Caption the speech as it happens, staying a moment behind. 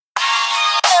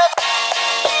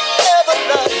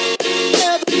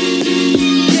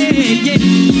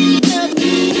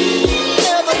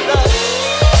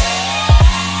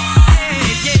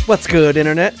What's good,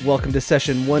 Internet? Welcome to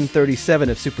session 137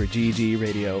 of Super GG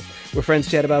Radio, where friends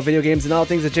chat about video games and all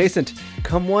things adjacent.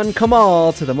 Come one, come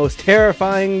all, to the most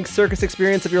terrifying circus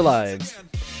experience of your lives.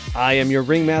 I am your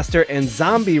ringmaster and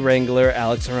zombie wrangler,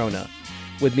 Alex Arona.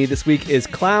 With me this week is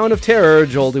Clown of Terror,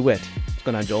 Joel DeWitt. What's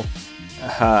going on, Joel?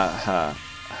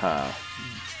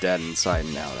 Dead inside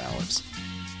and out, Alex.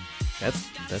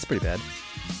 That's pretty bad.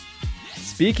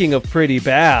 Speaking of pretty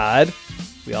bad,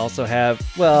 we also have,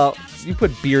 well, you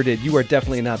put bearded. You are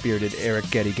definitely not bearded,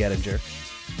 Eric Getty Gettinger.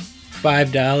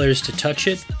 $5 to touch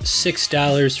it,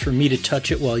 $6 for me to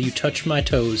touch it while you touch my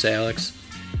toes, Alex.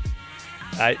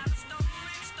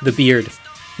 The beard,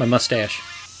 my mustache.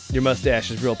 Your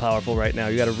mustache is real powerful right now.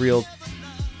 You got a real...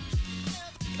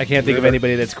 I can't think of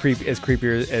anybody that's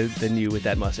creepier than you with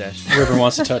that mustache. Whoever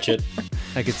wants to touch it.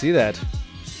 I could see that.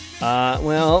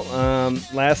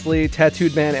 Lastly,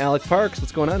 tattooed man Alec Parks.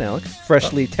 What's going on, Alec?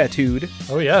 Freshly tattooed.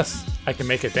 Oh, yes. I can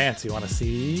make it dance. You want to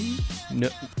see? No,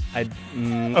 I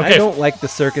Okay. don't like the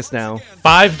circus now.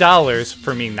 $5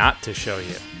 for me not to show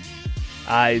you.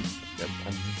 I'm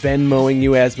Venmoing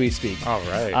you as we speak. All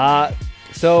right. I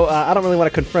don't really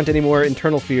want to confront any more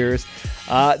internal fears.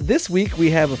 This week we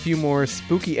have a few more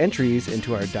spooky entries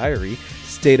into our diary,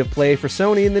 state of play for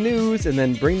Sony in the news, and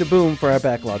then bring the boom for our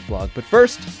backlog blog. But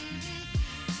first,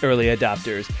 early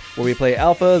adopters, where we play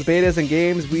alphas, betas, and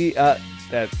games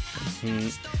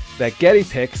that Getty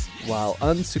picks while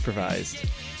unsupervised.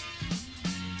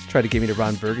 Tried to get me to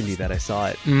Ron Burgundy that I saw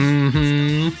it.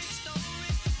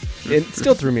 It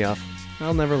still threw me off.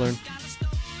 I'll never learn.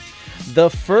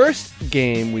 The first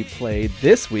game we played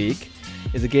this week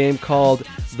is a game called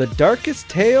The Darkest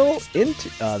Tales into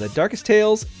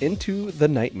the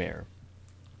Nightmare.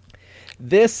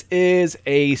 This is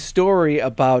a story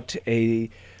about a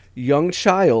young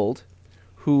child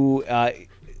who,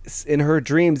 in her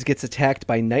dreams, gets attacked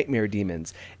by nightmare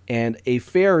demons, and a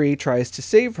fairy tries to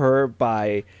save her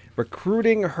by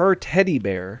recruiting her teddy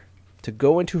bear to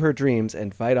go into her dreams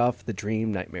and fight off the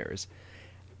dream nightmares.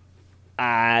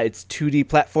 It's 2D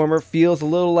platformer, feels a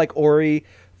little like Ori,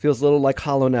 feels a little like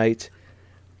Hollow Knight,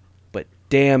 but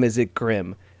damn is it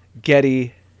grim.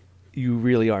 Getty, you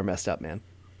really are messed up, man.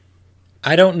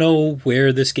 I don't know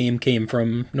where this game came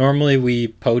from. Normally we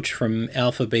poach from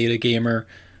Alpha Beta Gamer.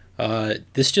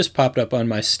 This just popped up on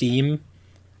my Steam,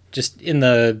 just in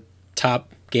the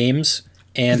top games.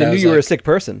 And I knew you were a sick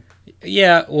person.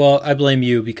 Yeah, well, I blame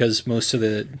you because most of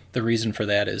the reason for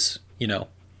that is,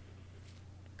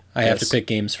 I have to pick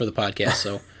games for the podcast,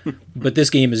 so. But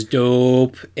this game is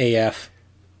dope AF.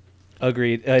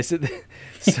 Agreed.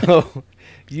 So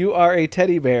you are a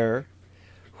teddy bear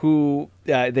who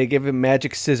they give him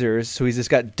magic scissors, so he's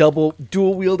just got dual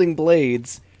wielding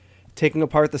blades, taking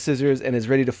apart the scissors and is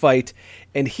ready to fight.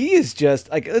 And he is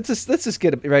just like, let's just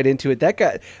get right into it.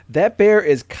 That bear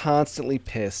is constantly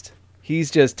pissed. He's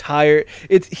just tired.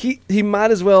 He might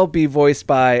as well be voiced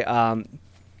by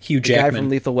Hugh the Jackman guy from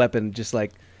Lethal Weapon, just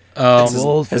like.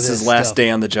 This is his last day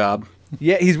on the job.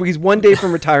 Yeah, he's one day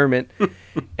from retirement,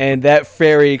 and that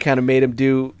fairy kind of made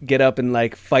him get up and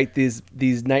like fight these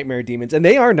nightmare demons, and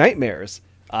they are nightmares.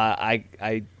 Guys,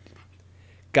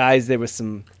 there was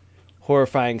some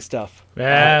horrifying stuff.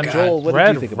 Man, Joel, what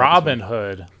did you think about Robin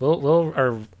Hood, Little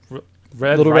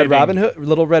Red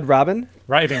Robin,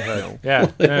 Riding Hood.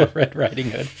 Yeah, Red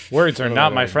Riding Hood. Words are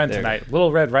not my friend tonight.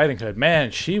 Little Red Riding Hood.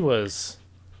 Man, she was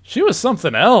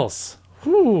something else.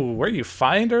 Whew, where you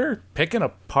find her picking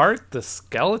apart the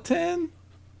skeleton?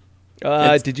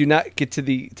 Did you not get to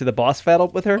the boss battle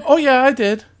with her? Oh yeah, I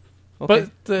did.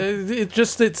 Okay. But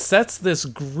it sets this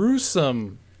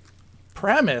gruesome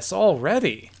premise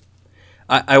already.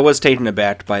 I was taken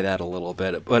aback by that a little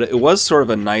bit, but it was sort of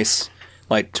a nice,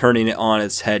 like, turning it on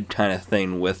its head kind of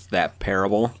thing with that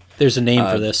parable. There's a name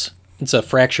for this. It's a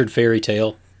fractured fairy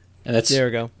tale. And that's there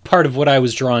we go. Part of what I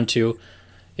was drawn to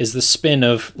is the spin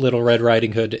of Little Red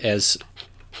Riding Hood as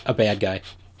a bad guy.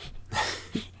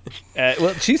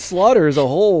 Well, she slaughters a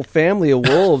whole family of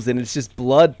wolves, and it's just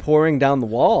blood pouring down the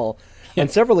wall on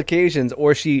several occasions.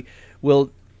 Or she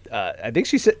will, I think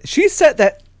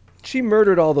she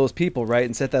murdered all those people, right,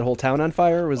 and set that whole town on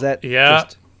fire. Was that? Yeah.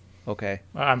 Okay.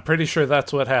 I'm pretty sure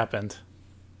that's what happened.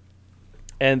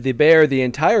 And the bear, the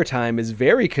entire time, is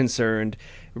very concerned.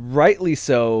 Rightly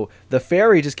so. The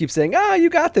fairy just keeps saying, you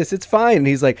got this, it's fine. And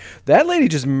he's like, that lady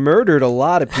just murdered a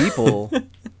lot of people.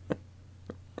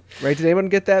 Right? Did anyone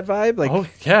get that vibe? Like, oh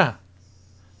yeah,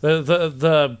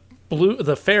 the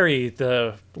fairy,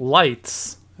 the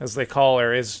lights as they call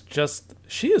her,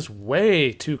 she is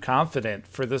way too confident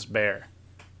for this bear.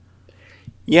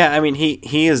 Yeah, I mean,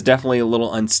 he is definitely a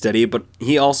little unsteady, but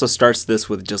he also starts this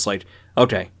with just like,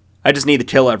 okay, I just need to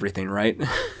kill everything, right?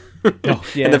 Oh,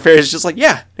 yeah. And the fairy's just like,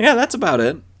 yeah, that's about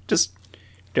it. Just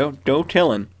don't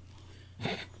killing.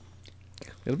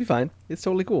 It'll be fine. It's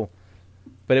totally cool.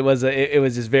 But it was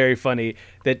just very funny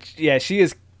that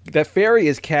that fairy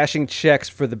is cashing checks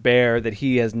for the bear that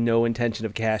he has no intention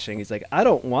of cashing. He's like, I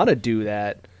don't want to do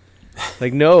that.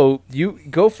 Like, no, you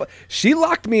go. She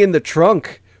locked me in the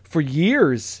trunk for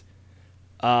years.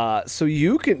 So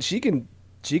she can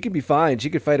be fine. She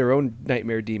could fight her own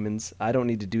nightmare demons. I don't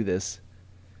need to do this.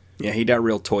 Yeah, he got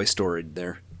real Toy Story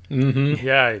there. Mm-hmm.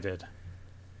 Yeah, I did.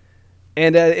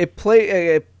 And it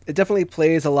definitely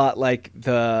plays a lot like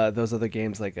those other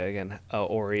games, like again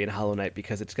Ori and Hollow Knight,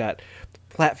 because it's got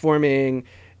platforming.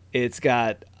 It's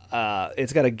got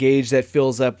a gauge that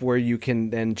fills up where you can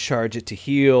then charge it to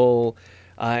heal,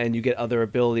 and you get other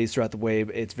abilities throughout the way.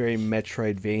 It's very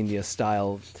Metroidvania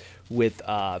style, with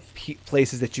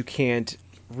places that you can't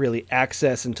really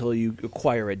access until you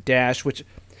acquire a dash, which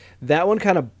that one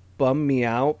kind of bummed me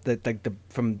out, that like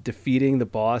from defeating the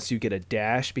boss you get a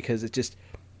dash, because it just,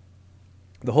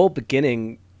 the whole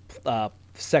beginning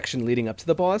section leading up to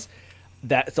the boss,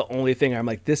 that's the only thing I'm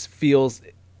like, this feels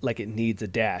like it needs a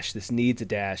dash. This needs a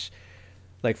dash,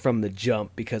 like from the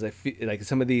jump, because I feel like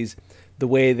some of these, the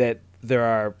way that there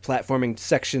are platforming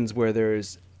sections where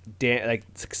there's like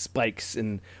spikes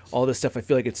and all this stuff, I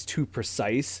feel like it's too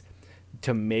precise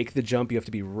to make the jump. You have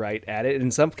to be right at it. And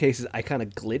in some cases, I kind of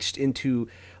glitched into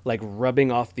like rubbing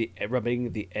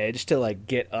the edge to like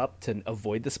get up to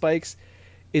avoid the spikes.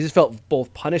 It just felt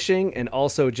both punishing and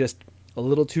also just a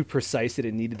little too precise that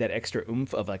it needed that extra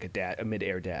oomph of like a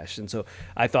mid-air dash. And so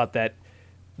I thought that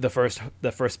the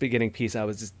first beginning piece, I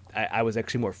was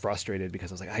actually more frustrated,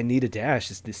 because I was like, I need a dash.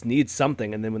 This needs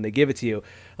something. And then when they give it to you,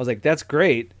 I was like, that's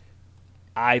great.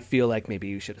 I feel like maybe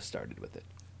you should have started with it.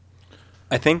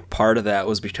 I think part of that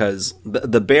was because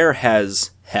the bear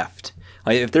has heft.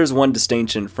 Like, if there's one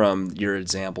distinction from your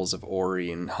examples of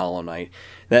Ori and Hollow Knight,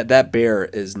 that bear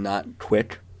is not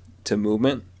quick to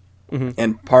movement. Mm-hmm.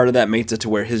 And part of that makes it to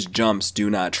where his jumps do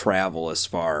not travel as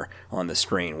far on the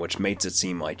screen, which makes it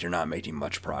seem like you're not making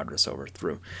much progress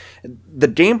through. The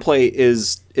gameplay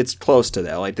it's close to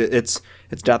that. Like, it's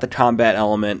got the combat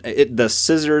element. The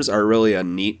scissors are really a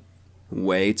neat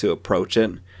way to approach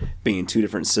it, being two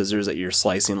different scissors that you're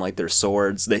slicing like they're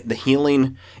swords. The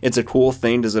healing, it's a cool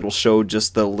thing because it'll show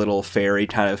just the little fairy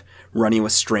kind of running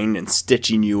with string and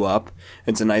stitching you up.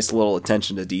 It's a nice little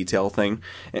attention to detail thing.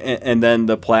 And then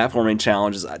the platforming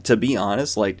challenges, to be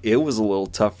honest, like, it was a little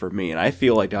tough for me, and I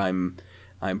feel like I'm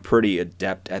pretty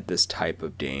adept at this type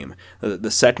of game.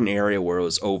 The second area where it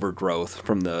was overgrowth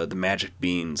from the magic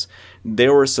beans,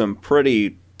 there were some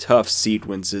pretty tough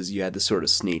sequences you had to sort of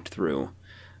sneak through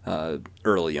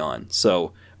early on.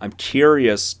 So I'm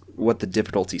curious what the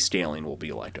difficulty scaling will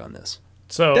be like on this.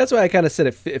 So that's why I kind of said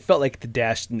it felt like the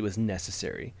dash was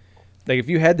necessary. Like, if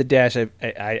you had the dash,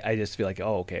 I just feel like,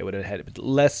 oh, okay, it would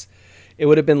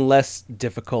have been less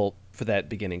difficult for that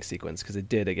beginning sequence, because it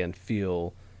did again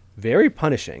feel very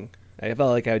punishing. I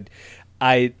felt like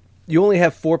you only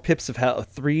have 4 pips of health,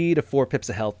 3 to 4 pips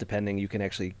of health, depending. You can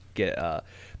actually get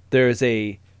there's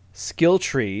a skill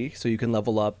tree, so you can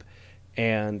level up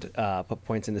and put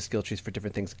points into skill trees for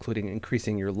different things, including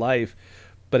increasing your life.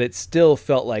 But it still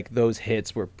felt like those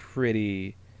hits were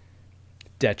pretty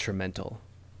detrimental.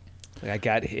 Like, I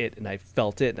got hit and I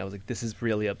felt it, and I was like, this is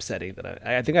really upsetting. That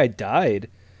I think I died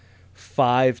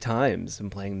 5 times in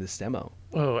playing this demo.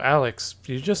 Oh, Alex,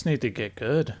 you just need to get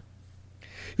good.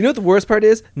 You know what the worst part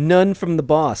is? None from the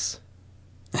boss.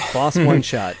 Boss one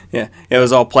shot. Yeah, it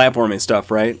was all platforming stuff,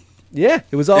 right? Yeah,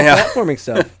 it was all platforming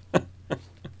stuff.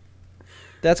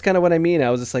 That's kind of what I mean. I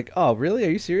was just like, oh, really? Are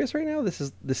you serious right now? This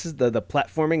is the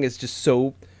platforming is just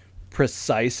so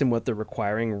precise in what they're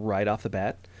requiring right off the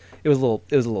bat. It was a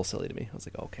little silly to me. I was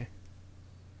like, oh, okay.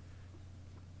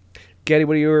 Gaddy,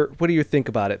 what do you think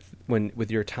about it with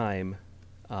your time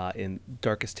in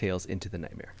Darkest Tales Into the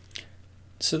Nightmare?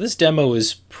 So this demo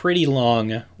is pretty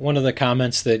long. One of the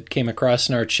comments that came across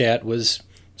in our chat was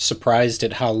surprised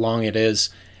at how long it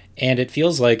is, and it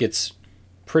feels like it's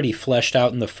pretty fleshed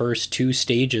out in the first 2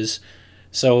 stages.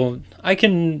 So I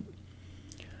can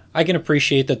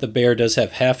appreciate that the bear does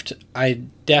have heft. I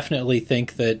definitely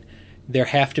think that there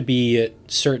have to be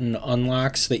certain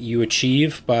unlocks that you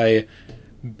achieve by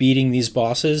beating these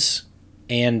bosses,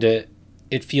 and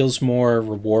it feels more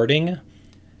rewarding.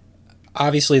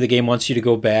 Obviously, the game wants you to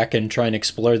go back and try and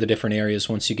explore the different areas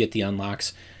once you get the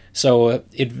unlocks. So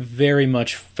it very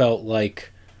much felt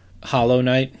like Hollow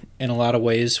Knight in a lot of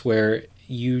ways, where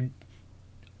you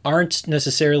aren't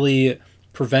necessarily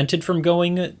prevented from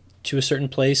going to a certain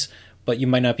place, but you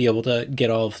might not be able to get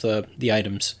all of the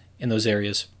items in those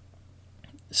areas.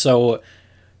 So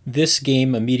this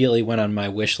game immediately went on my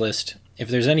wish list. If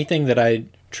there's anything that I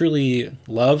truly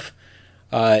love,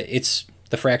 it's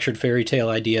the Fractured Fairy Tale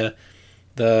idea.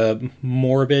 The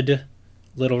morbid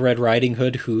Little Red Riding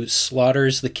Hood who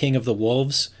slaughters the King of the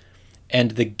Wolves,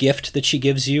 and the gift that she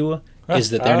gives you is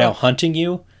that they're now hunting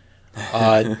you.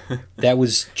 That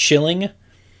was chilling.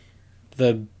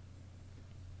 The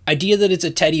idea that it's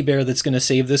a teddy bear that's going to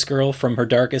save this girl from her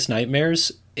darkest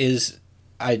nightmares is...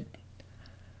 I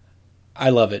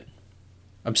love it.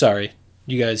 I'm sorry.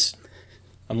 You guys...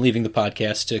 I'm leaving the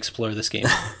podcast to explore this game.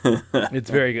 It's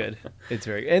very good. It's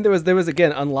very good. And there was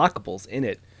again unlockables in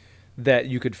it that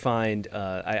you could find.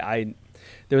 There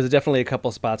was definitely a couple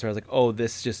spots where I was like, oh,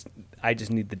 I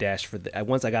just need the dash for the.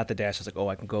 Once I got the dash, I was like, oh,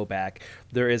 I can go back.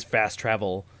 There is fast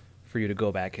travel for you to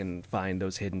go back and find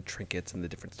those hidden trinkets and the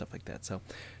different stuff like that. So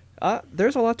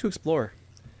there's a lot to explore.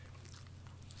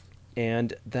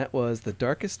 And that was The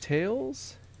Darkest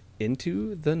Tales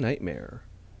Into the Nightmare.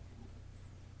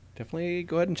 Definitely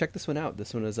go ahead and check this one out.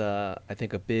 This one is, I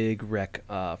think, a big rec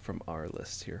from our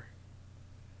list here.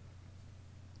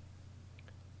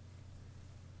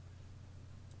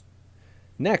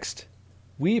 Next,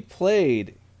 we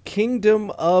played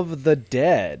Kingdom of the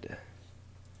Dead.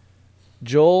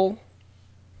 Joel,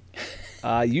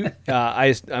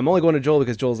 I'm only going to Joel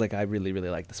because Joel's like, I really, really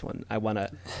like this one. I want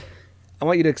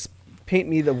you to paint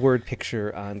me the word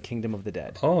picture on Kingdom of the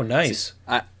Dead. Oh, nice.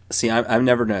 I'm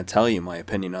never going to tell you my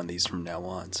opinion on these from now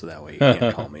on, so that way you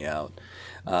can't call me out.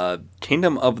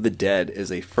 Kingdom of the Dead is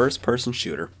a first-person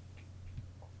shooter,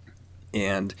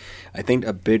 and I think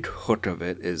a big hook of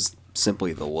it is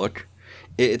simply the look.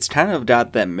 It's kind of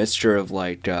got that mixture of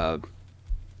like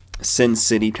Sin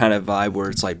City kind of vibe where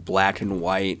it's like black and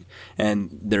white,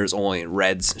 and there's only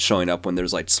reds showing up when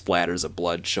there's like splatters of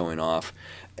blood showing off.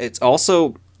 It's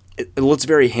also, it looks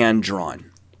very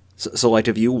hand-drawn. So like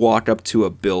if you walk up to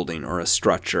a building or a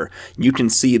structure, you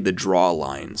can see the draw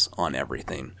lines on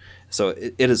everything. So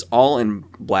it is all in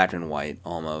black and white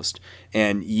almost.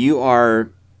 And you are,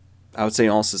 I would say,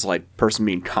 almost this like person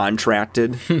being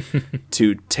contracted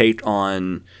to take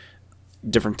on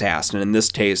different tasks. And in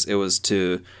this case, it was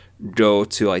to go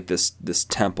to like this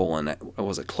temple and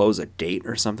was it close a gate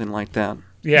or something like that?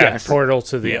 Yeah, Yes. portal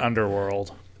to the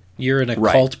underworld. You're an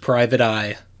occult private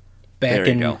eye.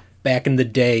 Back in the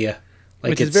day.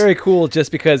 Like Which is very cool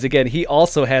just because, again, he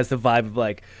also has the vibe of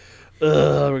like,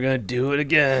 ugh, we're going to do it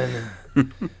again.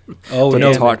 Oh, But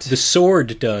no, talked- the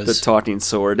sword does. The talking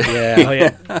sword. Yeah. Oh,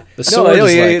 yeah. The sword is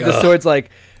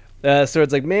like, the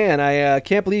sword's like, man, I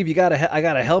can't believe I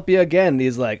gotta help you again. And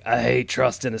he's like, I hate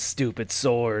trusting a stupid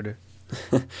sword.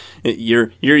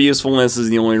 Your usefulness is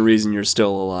the only reason you're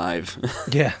still alive.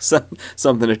 Yeah.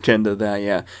 Something akin to that,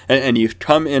 yeah. And you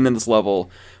come in this level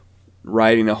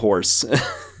riding a horse.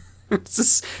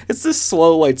 It's this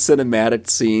slow, like, cinematic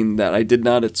scene that I did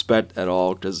not expect at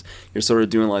all, because you're sort of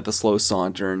doing like the slow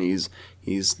saunter, and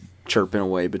he's chirping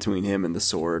away between him and the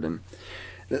sword. And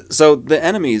so the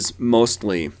enemies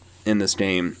mostly in this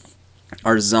game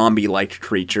are zombie-like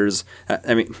creatures.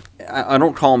 I mean, I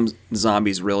don't call them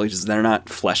zombies really, because they're not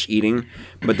flesh-eating,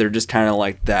 but they're just kind of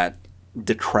like that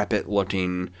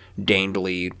decrepit-looking,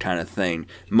 dangly kind of thing.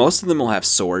 Most of them will have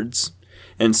swords,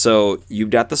 and so you've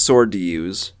got the sword to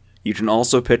use. You can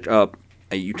also pick up,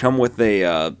 you come with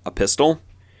a pistol.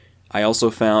 I also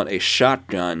found a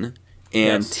shotgun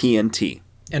and TNT.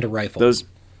 and a rifle. Those.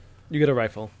 You get a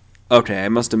rifle. Okay, I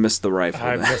must have missed the rifle.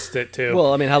 I then. missed it too.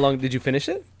 Well, I mean, how long did you finish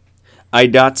it? I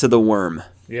got to the worm.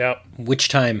 Yep. Which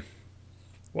time?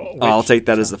 Well, I'll take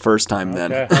that as the first time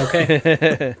then.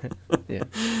 Okay. Okay.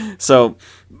 So,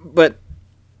 but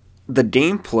the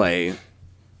gameplay,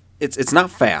 it's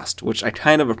not fast, which I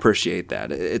kind of appreciate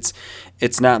that.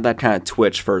 It's not that kind of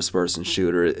Twitch first-person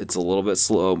shooter. It's a little bit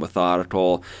slow,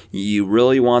 methodical. You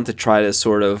really want to try to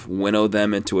sort of winnow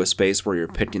them into a space where you're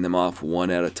picking them off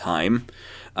one at a time.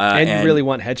 And you really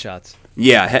want headshots.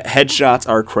 Yeah, headshots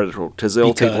are critical because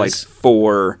it'll take like Because-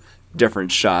 4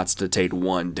 different shots to take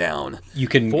one down. You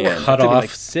can Four. cut Took me off like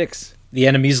 6. the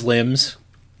enemy's limbs.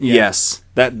 Yes,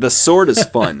 that the sword is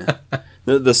fun.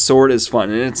 the sword is fun,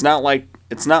 and it's not like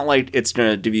it's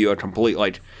gonna give you a complete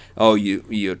like, oh,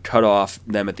 you cut off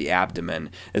them at the abdomen.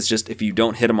 It's just if you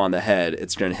don't hit them on the head,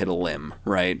 it's gonna hit a limb,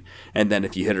 right? And then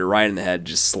if you hit it right in the head, it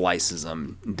just slices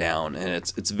them down, and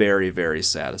it's very, very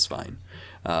satisfying.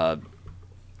 But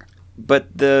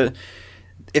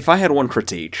if I had one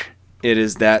critique, it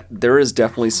is that there is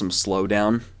definitely some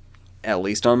slowdown, at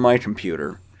least on my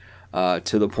computer.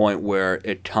 To the point where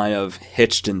it kind of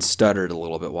hitched and stuttered a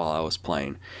little bit while I was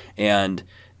playing. And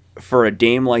for a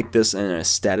game like this and an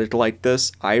aesthetic like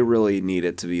this, I really need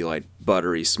it to be like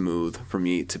buttery smooth for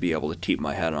me to be able to keep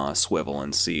my head on a swivel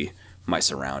and see my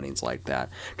surroundings like that.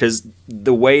 Because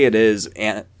the way it is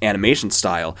animation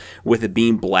style, with it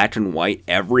being black and white,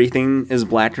 everything is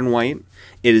black and white.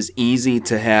 It is easy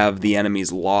to have the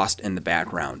enemies lost in the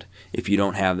background if you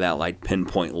don't have that like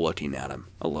pinpoint looking at them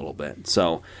a little bit.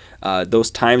 So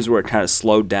those times where it kind of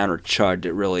slowed down or chugged,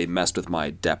 it really messed with my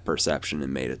depth perception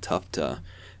and made it tough to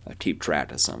keep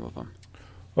track of some of them.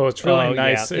 Oh, it's really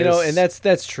nice. Yeah. You know, and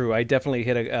that's true. I definitely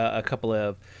hit a couple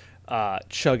of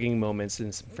chugging moments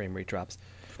and some frame rate drops.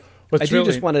 I do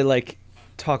just want to like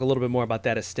talk a little bit more about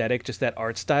that aesthetic, just that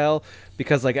art style,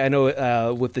 because like I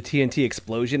know with the TNT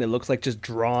explosion, it looks like just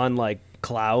drawn like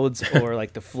clouds, or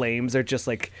like the flames are just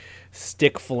like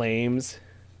stick flames.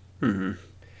 Mm-hmm.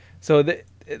 So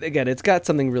again, it's got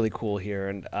something really cool here,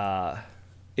 and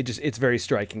it's very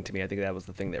striking to me. I think that was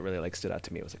the thing that really like stood out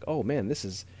to me. It was like, oh man,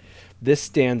 this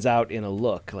stands out in a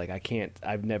look. Like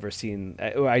I've never seen,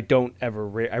 I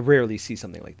rarely see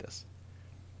something like this.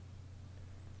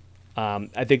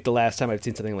 I think the last time I've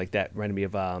seen something like that reminded me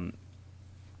of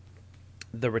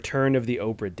The Return of the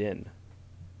Obra Dinn.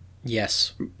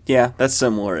 Yes. Yeah, that's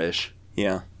similar-ish.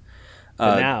 Yeah.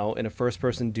 But now in a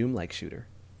first-person Doom-like shooter.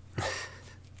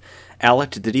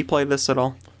 Alec, did he play this at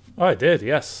all? Oh, I did,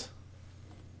 yes.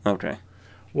 Okay.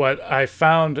 What I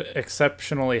found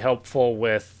exceptionally helpful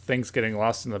with things getting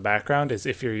lost in the background is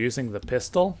if you're using the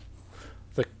pistol,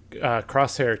 the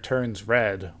crosshair turns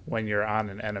red when you're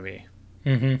on an enemy.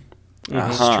 Mm-hmm.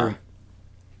 That's true.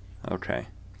 Okay.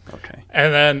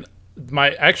 And then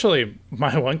I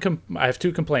have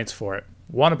two complaints for it.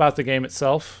 One, about the game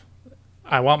itself.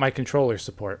 I want my controller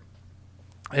support.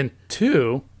 And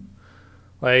two,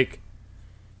 like,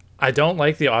 I don't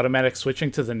like the automatic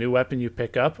switching to the new weapon you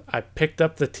pick up. I picked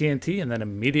up the TNT and then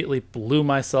immediately blew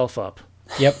myself up.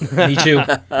 Yep, me too.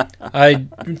 I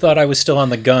thought I was still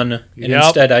on the gun, and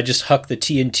instead I just hucked the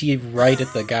TNT right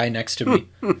at the guy next to me.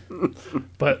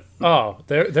 But,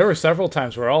 there were several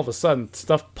times where all of a sudden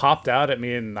stuff popped out at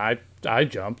me and I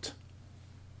jumped.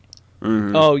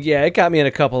 Mm-hmm. Oh yeah, it got me in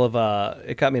a couple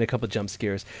of jump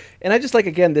scares, and I just like,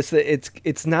 again, this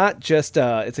it's not just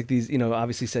it's like these, you know,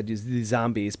 obviously said these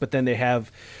zombies, but then they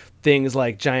have things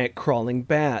like giant crawling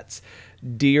bats,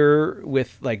 deer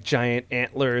with like giant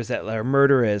antlers that are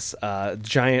murderous,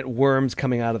 giant worms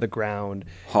coming out of the ground,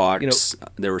 hawks. You know,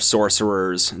 there were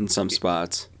sorcerers in some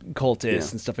spots,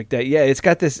 cultists and stuff like that. Yeah, it's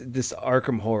got this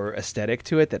Arkham horror aesthetic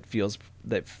to it that feels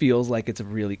like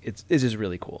it's just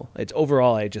really cool. It's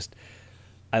overall,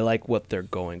 I like what they're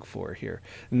going for here.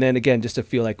 And then again, just to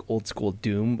feel like old school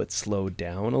Doom but slowed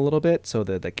down a little bit so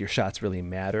that like your shots really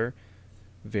matter.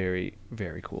 Very,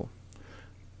 very cool.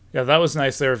 Yeah, that was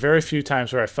nice. There were very few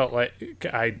times where I felt like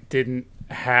I didn't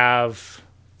have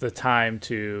the time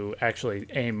to actually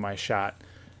aim my shot.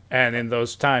 And in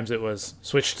those times, it was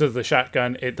switch to the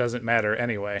shotgun. It doesn't matter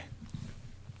anyway.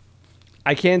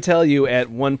 I can tell you at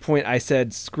one point I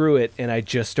said, screw it, and I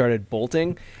just started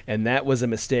bolting, and that was a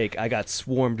mistake. I got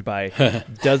swarmed by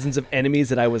dozens of enemies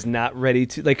that I was not ready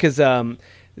to... Like, because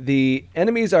the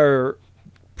enemies are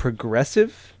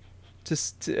progressive,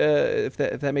 if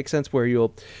that makes sense, where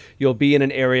you'll be in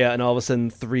an area and all of a sudden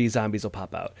 3 zombies will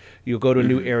pop out. You'll go to a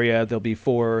new area, there'll be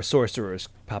 4 sorcerers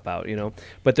pop out, you know?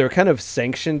 But they're kind of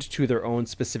sanctioned to their own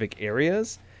specific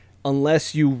areas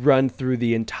unless you run through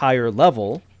the entire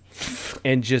level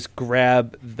and just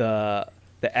grab the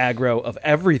aggro of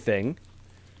everything.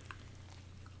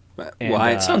 And,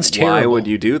 why? It sounds terrible. Why would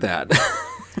you do that?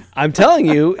 I'm telling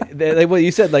you, what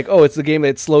you said, like, oh, it's the game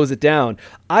that slows it down.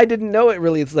 I didn't know it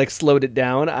really like slowed it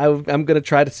down. I'm going to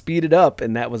try to speed it up,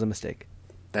 and that was a mistake.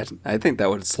 I think that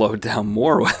would slow it down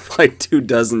more with like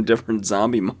 24 different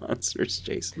zombie monsters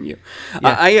chasing you.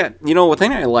 Yeah. The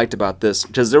thing I liked about this,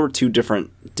 because there were 2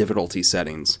 different difficulty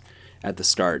settings at the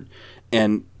start,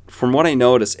 and from what I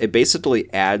noticed, it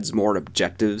basically adds more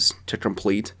objectives to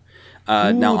complete.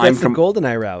 Now that's the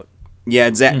GoldenEye route. Yeah,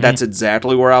 that's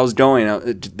exactly where I was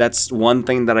going. That's one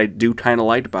thing that I do kind of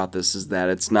like about this, is that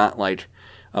it's not like,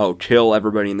 oh, kill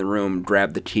everybody in the room,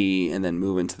 grab the key, and then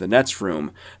move into the next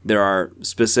room. There are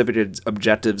specific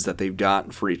objectives that they've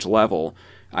got for each level,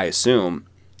 I assume.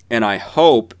 And I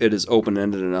hope it is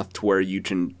open-ended enough to where you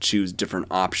can choose different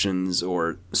options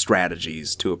or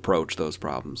strategies to approach those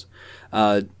problems.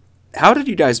 How did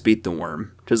you guys beat the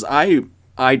worm? Because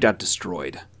I got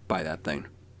destroyed by that thing.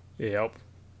 Yep.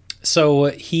 So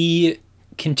he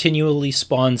continually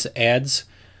spawns ads.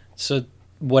 So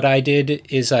what I did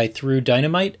is I threw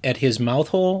dynamite at his mouth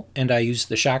hole, and I used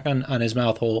the shotgun on his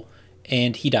mouth hole,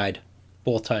 and he died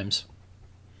both times.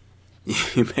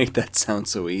 You make that sound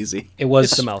so easy. It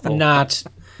was It's a mouthful. not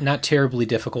terribly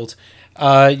difficult.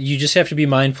 You just have to be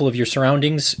mindful of your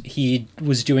surroundings. He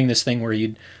was doing this thing where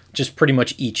he'd just pretty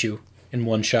much eat you in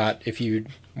one shot if you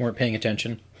weren't paying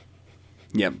attention.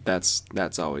 Yep,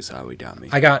 that's always how he got me.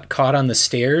 I got caught on the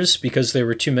stairs because there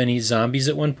were too many zombies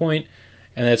at one point,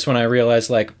 and that's when I realized,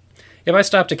 like, if I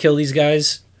stop to kill these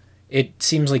guys, it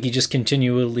seems like he just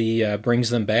continually brings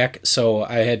them back, so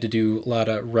I had to do a lot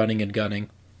of running and gunning.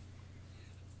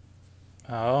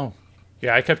 Oh,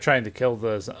 yeah. I kept trying to kill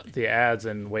the ads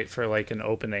and wait for like an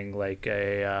opening, like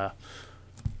a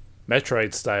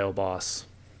Metroid style boss.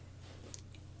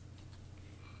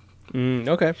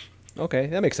 Okay,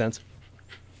 that makes sense,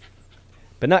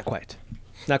 but not quite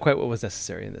what was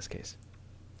necessary in this case.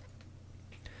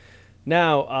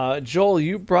 Now, Joel,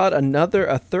 you brought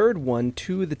a third one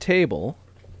to the table.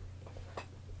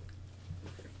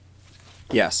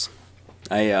 Yes.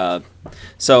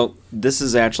 So this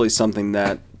is actually something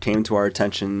that came to our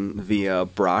attention via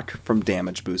Brock from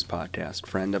Damage Boost Podcast,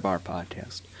 friend of our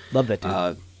podcast. Love that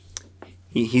dude.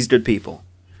 He's good people.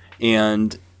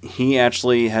 And he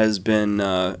actually has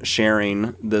been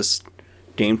sharing this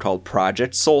game called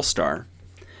Project Soulstar.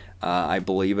 I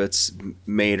believe it's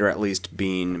made, or at least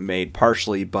being made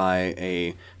partially by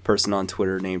a person on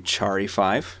Twitter named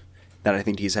Chari5, that I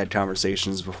think he's had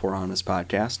conversations before on his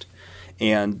podcast.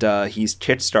 And he's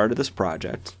kickstarted this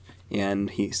project,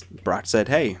 and Brock said,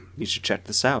 hey, you should check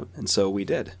this out. And so we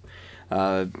did.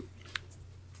 Project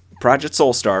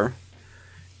Soulstar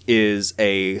is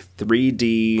a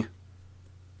 3D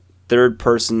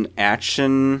third-person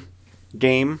action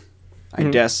game, I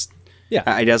guess. Yeah.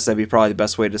 I guess that'd be probably the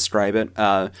best way to describe it.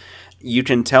 You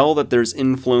can tell that there's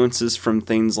influences from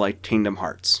things like Kingdom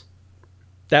Hearts.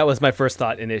 That was my first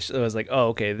thought initially. I was like, oh,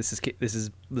 okay, this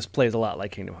plays a lot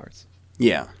like Kingdom Hearts.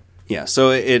 Yeah.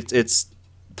 So it's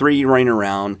 3D running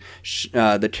around.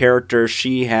 The character,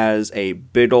 she has a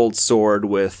big old sword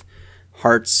with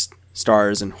hearts,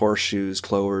 stars, and horseshoes,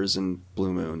 clovers, and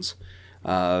blue moons.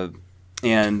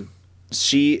 And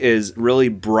she is really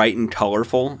bright and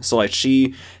colorful. So like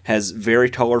she has very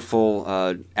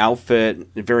colorful outfit,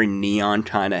 very neon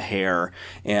kind of hair,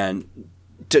 and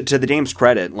to the game's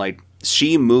credit, like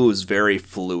she moves very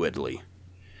fluidly.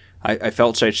 I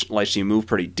felt like she moved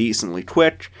pretty decently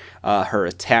quick. Her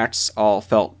attacks all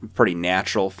felt pretty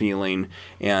natural feeling,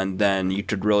 and then you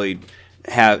could really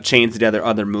have chain together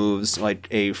other moves like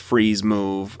a freeze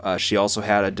move. She also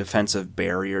had a defensive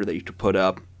barrier that you could put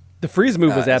up. The freeze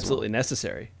move was absolutely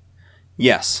necessary.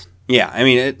 Yes. Yeah. I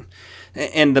mean,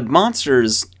 and the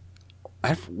monsters,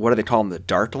 what do they call them? The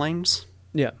Darklings?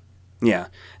 Yeah. Yeah.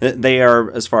 They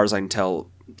are, as far as I can tell,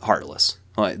 heartless.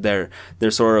 Like they're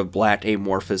sort of black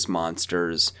amorphous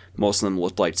monsters. Most of them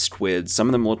look like squids. Some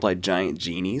of them look like giant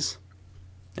genies.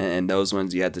 And those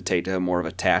ones you had to take to more of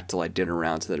a tack to like dinner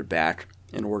around to their back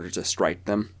in order to strike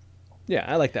them. Yeah,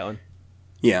 I like that one.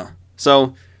 Yeah.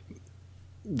 So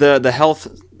the health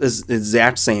is the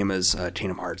exact same as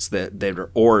Kingdom Hearts.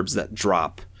 They're orbs that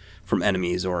drop from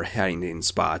enemies or hiding in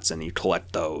spots, and you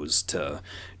collect those to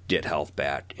get health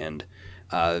back. And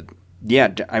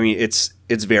yeah, I mean it's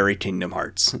very Kingdom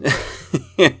Hearts,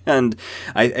 and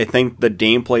I think the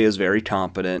gameplay is very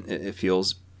competent. It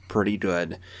feels pretty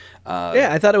good. Yeah,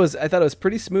 I thought it was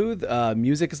pretty smooth.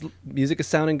 Music is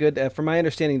sounding good. From my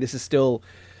understanding, this is still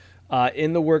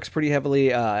in the works pretty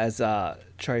heavily, as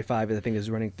Chari5 I think is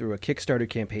running through a Kickstarter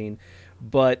campaign.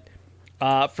 But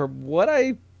from what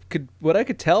I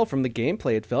could tell from the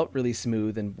gameplay, it felt really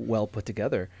smooth and well put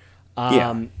together.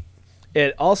 Yeah.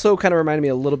 It also kind of reminded me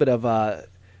a little bit of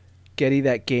Getty,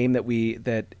 that game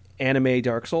that anime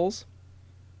Dark Souls.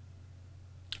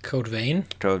 Code Vein?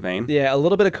 Code Vein. Yeah, a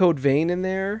little bit of Code Vein in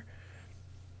there.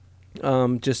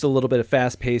 Just a little bit of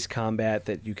fast-paced combat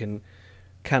that you can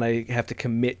kind of have to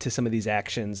commit to some of these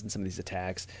actions and some of these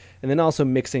attacks, and then also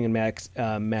mixing and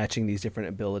matching these different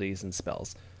abilities and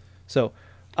spells. So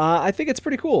I think it's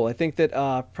pretty cool. I think that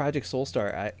Project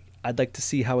Soulstar, I'd like to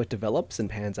see how it develops and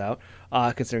pans out,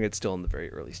 considering it's still in the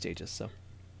very early stages. So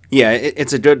yeah,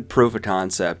 it's a good proof of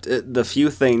concept. The few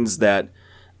things that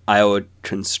I would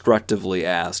constructively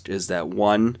ask is that,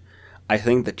 one, I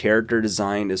think the character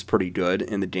design is pretty good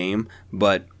in the game,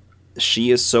 but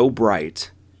she is so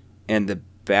bright, and the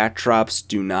backdrops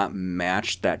do not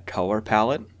match that color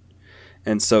palette.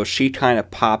 And so she kind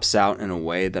of pops out in a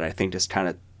way that I think is kind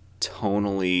of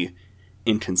tonally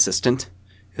inconsistent,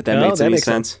 if that makes any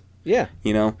sense. Yeah.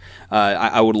 You know,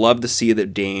 I would love to see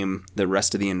the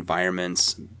rest of the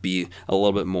environments be a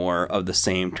little bit more of the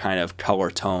same kind of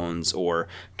color tones or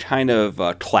kind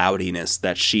of cloudiness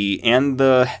that she and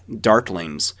the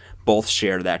Darklings both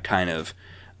share, that kind of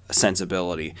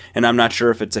sensibility. And I'm not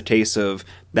sure if it's a case of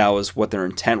that was what their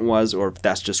intent was, or if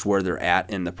that's just where they're at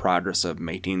in the progress of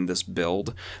making this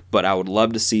build. But I would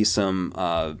love to see some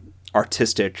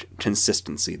artistic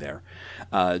consistency there.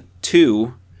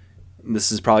 Two,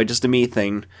 this is probably just a me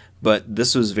thing, but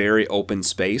this was very open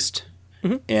spaced,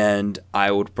 and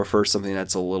I would prefer something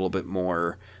that's a little bit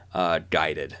more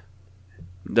guided.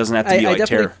 It doesn't have to be like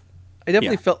terror. I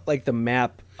definitely felt like the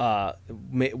map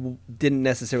didn't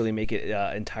necessarily make it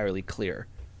entirely clear.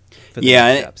 For the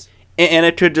next steps. And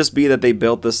it could just be that they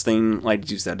built this thing, like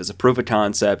you said, as a proof of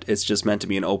concept. It's just meant to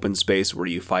be an open space where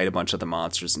you fight a bunch of the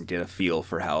monsters and get a feel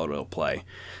for how it will play.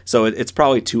 So it's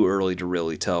probably too early to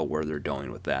really tell where they're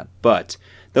going with that. But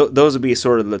those would be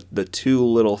sort of the two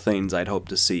little things I'd hope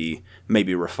to see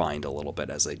maybe refined a little bit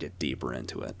as they get deeper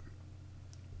into it.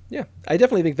 Yeah, I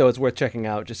definitely think, though, it's worth checking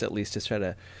out, just at least to try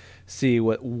to see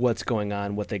what's going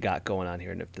on, what they got going on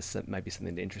here, and if this might be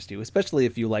something to interest you, especially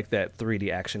if you like that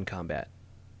 3D action combat.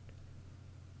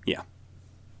 Yeah.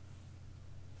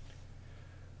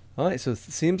 All right, so it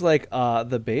seems like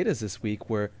the betas this week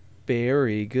were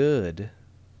very good,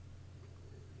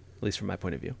 at least from my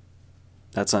point of view.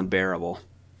 That's unbearable.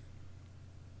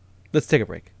 Let's take a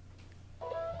break.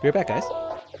 Be right back, guys.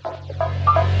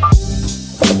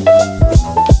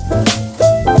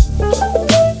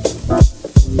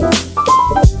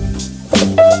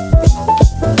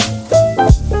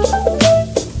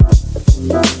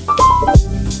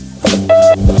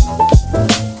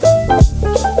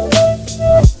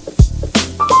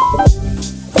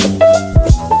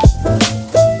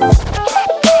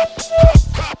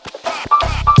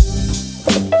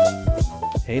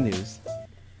 Hey, news.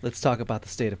 Let's talk about the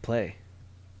state of play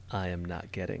I am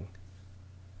not getting.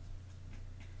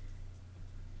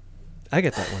 I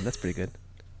get that one. That's pretty good.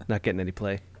 Not getting any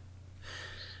play.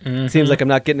 Mm-hmm. Seems like I'm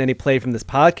not getting any play from this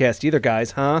podcast either,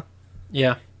 guys, huh?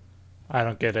 Yeah. I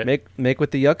don't get it. Make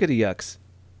with the yuckity yucks.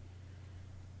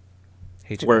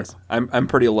 Hate you guys. I'm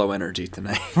pretty low energy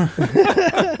tonight. All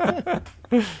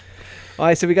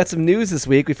right, so we got some news this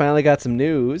week. We finally got some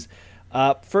news.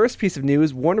 First piece of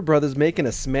news, Warner Brothers making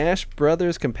a Smash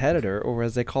Brothers competitor, or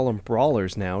as they call them,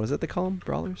 brawlers now. Is that they call them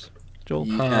brawlers, Joel?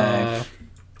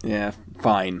 Yeah,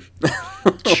 fine.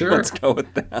 Sure. Let's go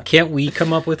with that. Can't we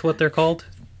come up with what they're called?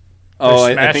 Oh,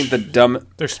 They're I think the dumb...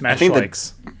 They're Smash think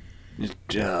likes.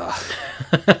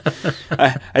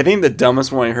 I think the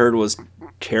dumbest one I heard was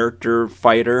character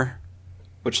fighter,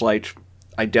 which, like,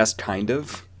 I guess kind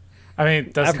of. I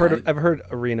mean, I've heard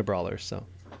arena brawlers, so...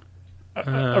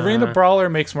 Arena Brawler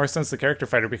makes more sense than Character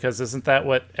Fighter, because isn't that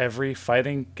what every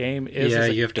fighting game is? Yeah,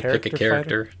 is you have to pick a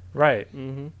character. Fighter? Right.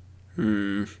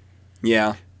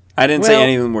 Yeah. I didn't say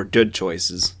any of them were good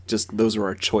choices. Just those were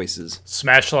our choices.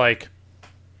 Smash like.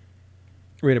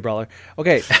 Arena Brawler.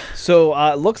 Okay,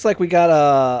 so looks like we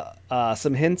got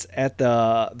some hints at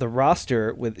the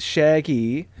roster with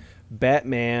Shaggy,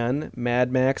 Batman, Mad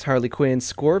Max, Harley Quinn,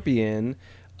 Scorpion.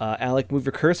 Alec, move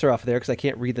your cursor off there because I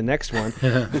can't read the next one.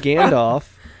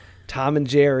 Gandalf, Tom and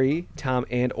Jerry, Tom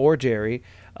and or Jerry,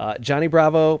 Johnny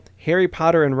Bravo, Harry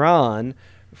Potter and Ron,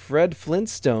 Fred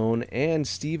Flintstone, and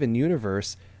Steven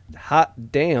Universe.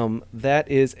 Hot damn,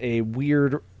 that is a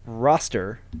weird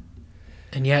roster.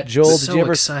 And yet, Joel, so did you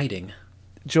ever, exciting.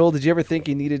 Joel, did you ever think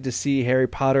you needed to see Harry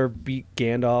Potter beat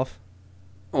Gandalf?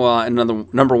 Well,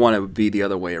 number one, it would be the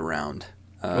other way around.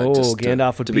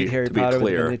 Gandalf would beat Harry Potter.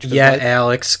 Clear. Yeah,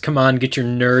 Alex, come on, get your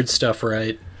nerd stuff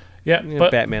right. Yeah,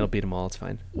 but Batman will beat them all. It's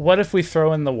fine. what if we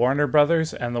throw in the Warner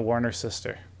Brothers and the Warner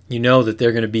sister? You know that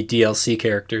they're going to be DLC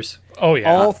characters. Oh,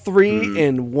 yeah. All three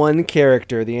in one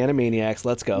character, the Animaniacs.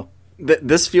 Let's go.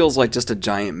 This feels like just a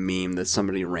giant meme that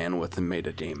somebody ran with and made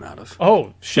a game out of.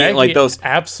 Oh, Shaggy like those,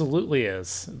 absolutely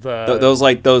is.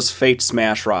 Those fake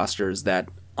Smash rosters that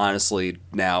honestly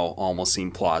now almost seem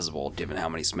plausible given how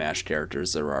many Smash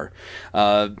characters there are.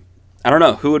 I don't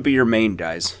know. Who would be your main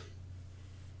guys?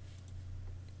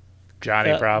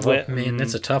 Johnny Bravo. Man,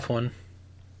 that's a tough one.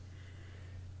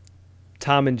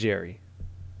 Tom and Jerry.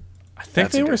 I think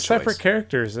That's they a were good separate choice.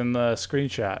 characters in the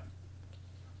screenshot.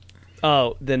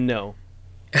 Oh, then no.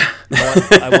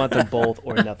 I want them both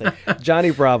or nothing.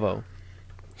 Johnny Bravo.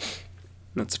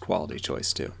 That's a quality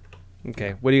choice too.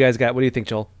 Okay, what do you guys got? What do you think,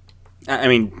 Joel? I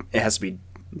mean, it has to be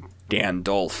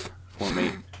Gandalf for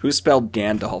me. Who spelled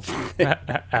Gandalf?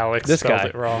 Alex This spelled guy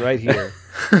it wrong. right here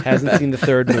hasn't seen the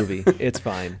third movie. It's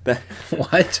fine.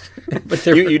 What? But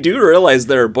they're, you do realize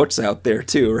there are books out there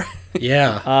too, right?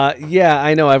 yeah. Yeah,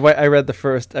 I know. I read the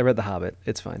first. I read The Hobbit.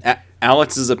 It's fine.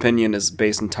 Alex's opinion is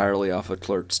based entirely off of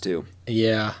Clerks too.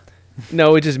 Yeah.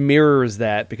 No, it just mirrors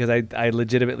that because I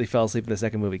legitimately fell asleep in the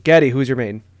second movie. Gaddy, who's your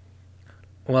main?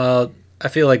 Well, I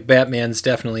feel like Batman's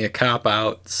definitely a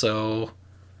cop-out, so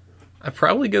I'd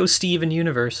probably go Steven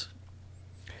Universe.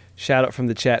 Shout out from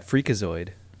the chat, Freakazoid.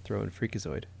 Throw in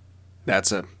Freakazoid.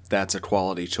 That's a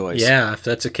quality choice. Yeah, if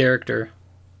that's a character.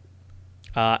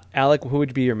 Alec, who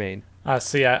would be your main?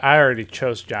 See, I already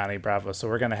chose Johnny Bravo, so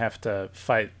we're going to have to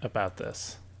fight about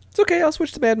this. It's okay, I'll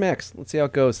switch to Mad Max. Let's see how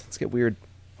it goes. Let's get weird.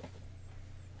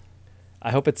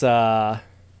 I hope it's Tom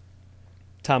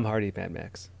Hardy Mad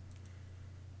Max.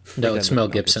 No, it's Mel Mel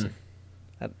Gibson.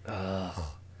 That-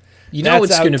 You know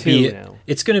That's it's going to out be too now.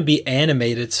 it's going to be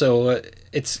animated, so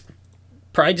it's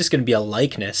probably just going to be a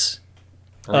likeness,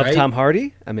 right? Of Tom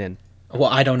Hardy? I'm in. Well,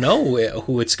 I don't know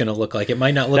who it's going to look like. It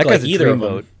might not look That like guy's a either of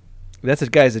dreamboat. them. That's a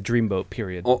guy's a dreamboat,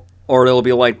 period. Or it'll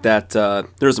be like that.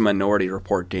 There's a Minority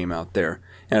Report game out there,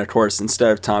 and of course,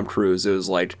 instead of Tom Cruise, it was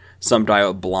like some guy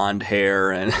with blonde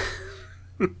hair and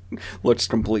looks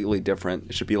completely different.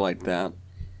 It should be like that.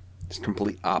 It's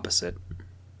complete opposite.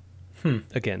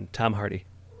 Again, Tom Hardy.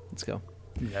 Let's go.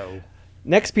 No.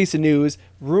 Next piece of news,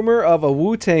 rumor of a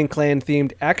Wu-Tang Clan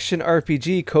themed action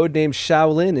RPG codenamed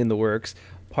Shaolin in the works,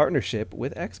 partnership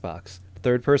with Xbox.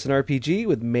 Third-person RPG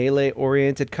with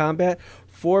melee-oriented combat,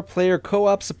 4-player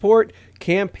co-op support,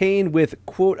 campaign with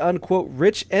quote-unquote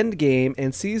rich endgame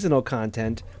and seasonal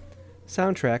content,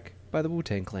 soundtrack by the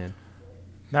Wu-Tang Clan.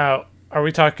 Now, are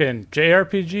we talking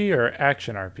JRPG or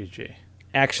action RPG?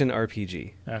 Action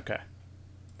RPG. Okay.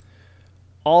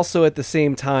 Also, at the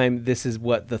same time, this is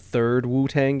what, the third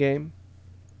Wu-Tang game?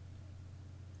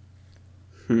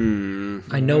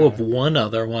 I know of one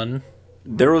other one.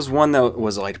 There was one that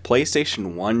was like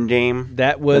PlayStation 1 game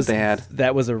That was they had.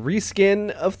 that was a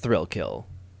reskin of Thrill Kill.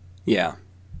 Yeah.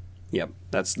 Yep.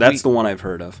 That's We- the one I've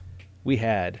heard of. We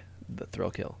had the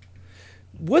Thrill Kill.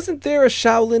 Wasn't there a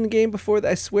Shaolin game before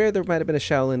that? I swear there might have been a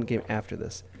Shaolin game after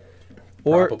this.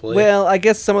 Or, Probably. well, I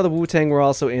guess some of the Wu-Tang were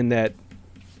also in that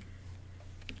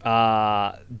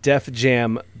Def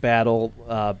Jam Battle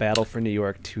for New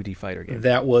York 2D fighter game.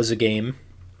 That was a game.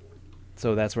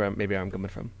 So that's where maybe I'm coming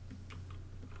from.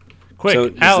 Quick, So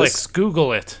is Alex, this-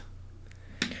 Google it.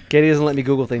 Getty doesn't let me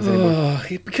Google things anymore. Oh,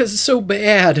 because it's so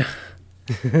bad.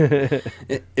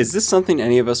 Is this something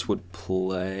any of us would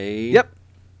play? Yep,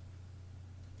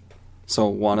 So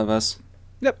one of us?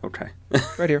 Yep. Okay.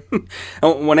 right here.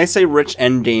 When I say rich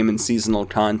endgame and seasonal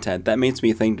content, that makes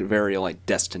me think very like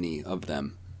Destiny of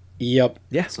them. Yep.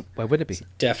 Yeah, why wouldn't it be?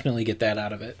 Definitely get that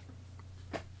out of it.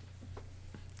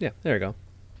 Yeah, there we go.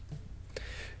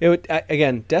 It would,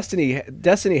 again,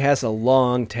 Destiny has a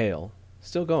long tail,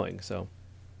 still going. So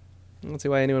I don't see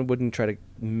why anyone wouldn't try to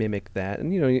mimic that.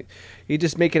 And you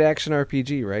just make it action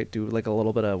RPG, right? Do like a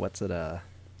little bit of I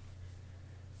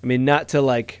mean, not to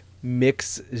like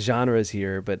mix genres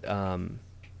here, but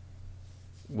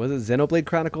was it Xenoblade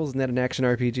Chronicles? Isn't that an action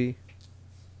RPG?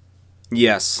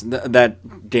 Yes,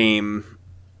 that game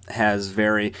has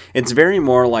it's very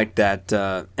more like that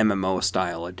MMO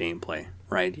style of gameplay,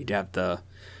 right? You'd have the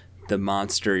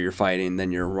monster you're fighting,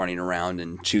 then you're running around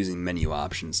and choosing menu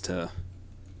options to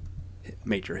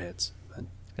make your hits. But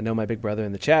I know my big brother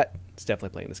in the chat is definitely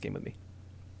playing this game with me.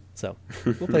 So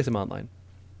we'll play some online.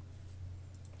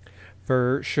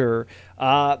 For sure.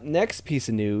 Next piece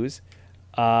of news.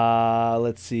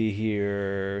 Let's see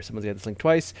here. Someone's got this link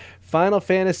twice. Final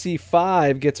Fantasy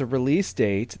V gets a release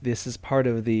date. This is part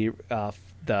of the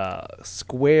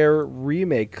Square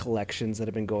remake collections that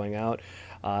have been going out.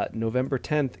 November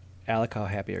 10th. Alec, how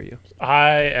happy are you?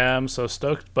 I am so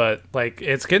stoked, but like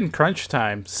it's getting crunch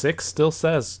time. 6 still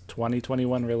says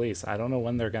 2021 release. I don't know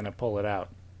when they're gonna pull it out.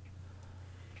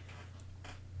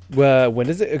 When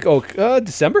is it? Oh,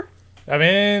 December? I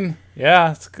mean,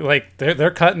 yeah, it's like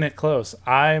they're cutting it close.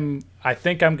 I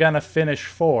think I'm gonna finish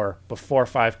 4 before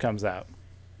 5 comes out.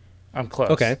 I'm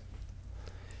close. Okay.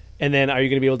 And then are you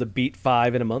going to be able to beat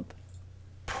 5 in a month?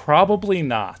 Probably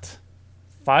not.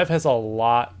 5 has a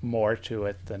lot more to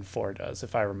it than 4 does,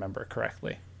 if I remember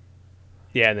correctly.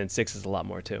 Yeah, and then 6 is a lot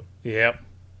more too. Yep.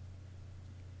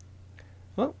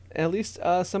 Well, at least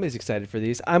somebody's excited for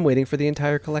these. I'm waiting for the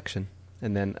entire collection,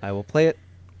 and then I will play it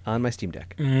on my Steam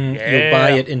Deck. You'll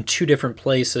buy it in 2 different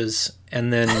places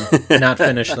and then not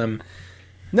finish them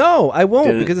No, I won't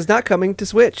Didn't- because it's not coming to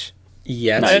Switch.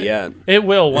 yet. not yet. It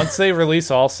will. Once they release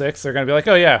all 6, they're going to be like,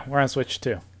 oh yeah, we're on Switch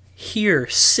too. Here,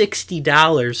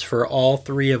 $60 for all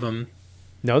 3 of them.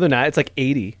 No, they're not. It's like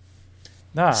 80.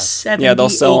 Nah. $78 they'll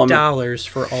sell 'em-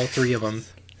 for all 3 of them.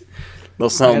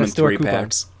 They'll sell I them gotta in store 3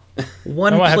 coupons. packs.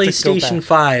 One I might have to go PlayStation back.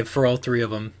 5 for all 3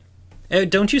 of them.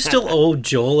 Don't you still owe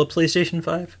Joel a PlayStation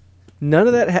 5? None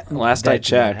of that. Last that I did not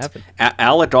checked, happen.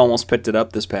 Alec almost picked it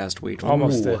up this past week.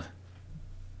 Almost Ooh.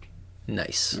 did.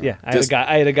 Nice. Yeah,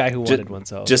 I had a guy who wanted one.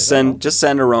 So I was Just like,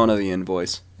 send Arona the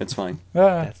invoice. It's fine.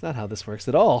 Ah, That's not how this works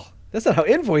at all. That's not how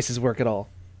invoices work at all.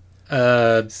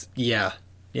 Yeah,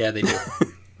 they do.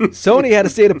 Sony had a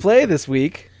state of play this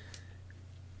week.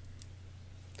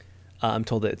 I'm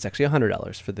told that it's actually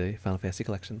 $100 for the Final Fantasy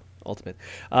Collection Ultimate.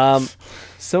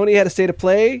 Sony had a state of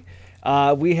play.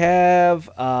 We have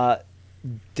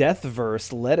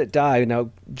Deathverse, Let It Die.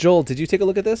 Now, Joel, did you take a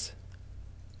look at this?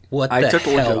 What I the took a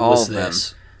look hell at all was of them.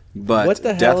 this? But What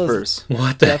the hell Deathverse,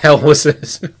 What the hell was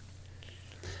this?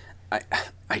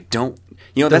 I don't.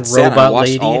 You know, The that's sad. I robot watched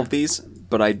lady? all of these,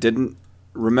 but I didn't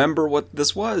remember what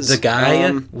this was. The guy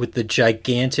Um, with the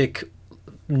gigantic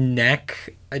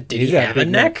neck. Did He's he got a have a big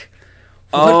neck?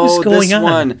 What was oh, going this on?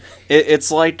 one.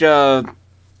 It's like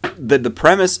the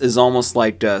premise is almost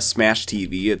like Smash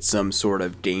TV. It's some sort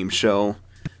of game show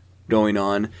going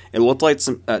on. It looked like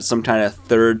some kind of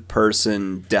third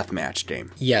person deathmatch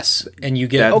game. Yes, and you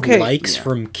get Okay. likes Yeah.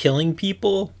 from killing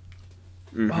people.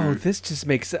 Oh, this just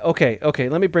makes sense. Okay.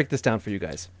 Let me break this down for you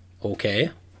guys. Okay.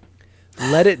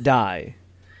 Let It Die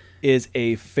is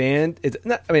a fan. It's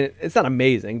not. I mean, it's not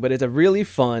amazing, but it's a really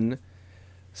fun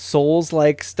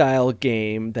Souls-like style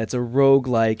game that's a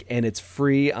roguelike, and it's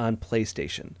free on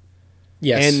PlayStation.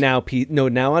 Yes. And now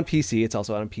now on PC. It's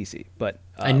also on PC. But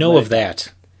I know Let of It Die.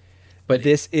 that. But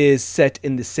This is set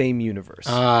in the same universe.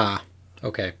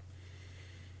 Okay.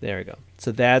 There we go.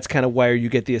 So that's kind of where you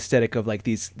get the aesthetic of like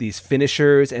these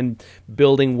finishers and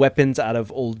building weapons out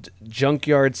of old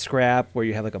junkyard scrap, where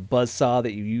you have like a buzzsaw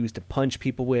that you use to punch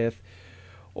people with,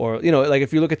 or like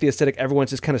if you look at the aesthetic, everyone's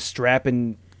just kind of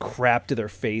strapping crap to their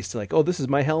face to like, oh, this is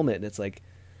my helmet, and it's like,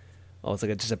 oh, it's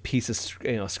like just a piece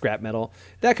of scrap metal,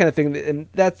 that kind of thing. And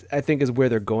that, I think, is where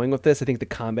they're going with this. I think the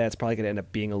combat's probably going to end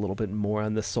up being a little bit more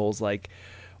on the Souls like,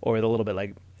 or a little bit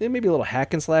like maybe a little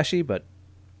hack and slashy, but.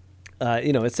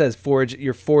 It says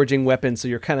you're forging weapons, so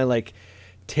you're kind of like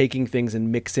taking things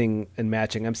and mixing and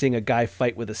matching. I'm seeing a guy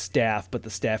fight with a staff, but the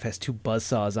staff has two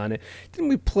buzzsaws on it. Didn't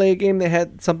we play a game that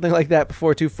had something like that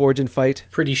before too? Forge and Fight?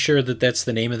 Pretty sure that's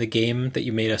the name of the game that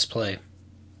you made us play.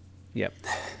 Yep.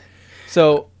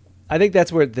 So I think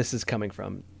that's where this is coming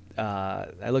from.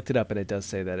 I looked it up, and it does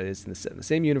say that it is in the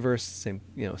same universe, same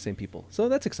people. So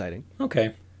that's exciting.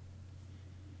 Okay.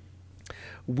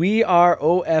 We Are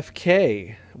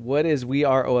OFK. What is We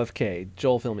Are OFK?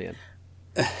 Joel, fill me in.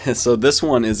 So this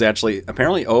one is actually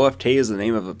apparently OFK is the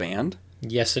name of a band,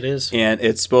 Yes, it is. and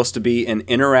it's supposed to be an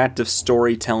interactive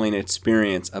storytelling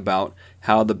experience about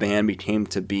how the band became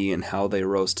to be and how they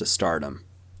rose to stardom.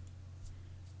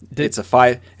 It's a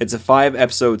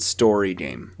 5-episode story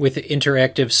game. With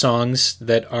interactive songs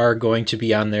that are going to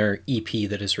be on their EP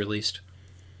that is released.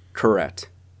 Correct.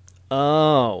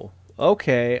 Oh,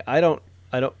 okay. I don't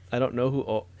know who.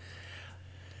 Oh,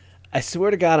 I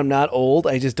swear to God, I'm not old.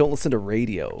 I just don't listen to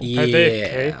radio. Yeah. are they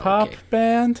a K-pop okay.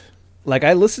 band? Like,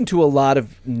 I listen to a lot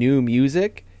of new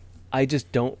music. I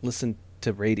just don't listen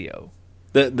to radio.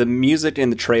 The music in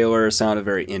the trailer sounded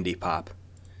very indie pop.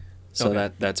 So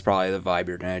Okay. that's probably the vibe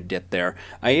you're gonna get there.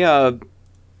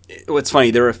 What's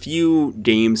funny, there are a few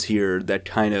games here that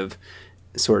kind of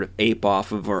sort of ape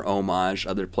off of or homage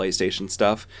other PlayStation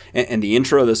stuff. And the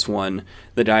intro of this one,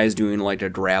 the guy is doing like a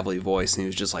gravelly voice, and he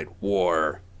was just like,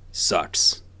 "War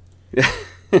sucks."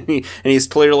 and he's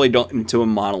clearly going into a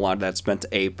monologue that's meant to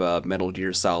ape Metal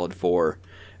Gear Solid 4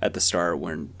 at the start,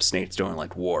 when Snake's doing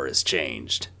like, "War has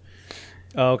changed."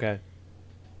 Oh, okay.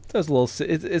 So it's a little.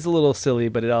 It's a little silly,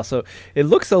 but it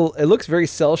looks very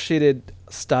cell shaded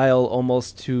style,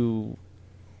 almost to.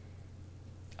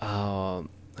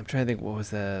 I'm trying to think, what was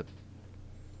that?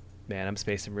 Man, I'm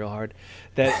spacing real hard.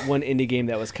 That one indie game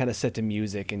that was kind of set to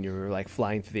music, and you were like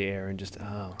flying through the air, and just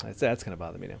that's gonna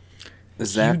bother me now.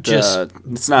 Is that just-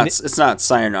 it's not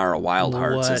Sayonara Wild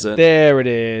Hearts, What? is it? There it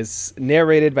is,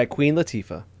 narrated by Queen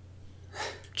Latifah.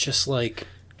 Just like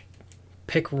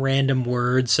pick random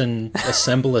words and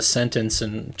assemble a sentence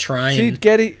and try See, and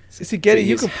Getty, you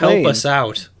Jeez, complain, help us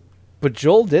out. but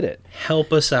Joel did it.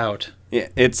 Help us out. Yeah,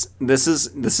 this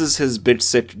is his bitch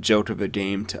sick joke of a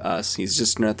game to us. He's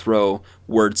just gonna throw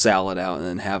word salad out and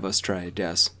then have us try to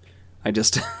guess.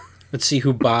 Let's see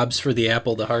who bobs for the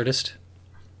apple the hardest.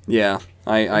 Yeah,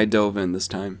 I dove in this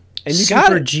time. And you Super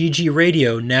got it. GG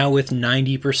Radio now with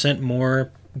 90%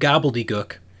 more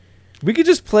gobbledygook. We could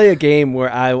just play a game where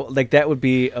that would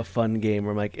be a fun game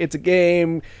where I'm like, it's a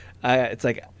game. It's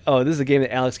like, oh, this is a game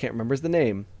that Alex can't remember the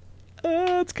name.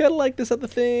 It's kind of like this other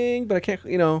thing, but I can't,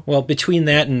 Well, between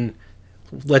that and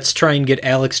let's try and get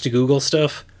Alex to Google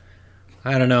stuff,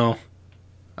 I don't know.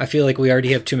 I feel like we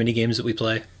already have too many games that we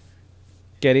play.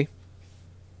 Getty.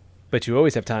 But you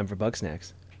always have time for bug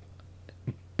snacks.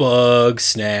 Bug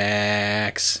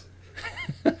Snacks.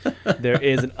 There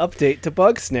is an update to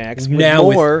Bug Snacks with Now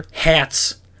more. with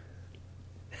hats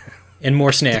and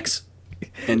more snacks.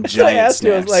 And So I giant asked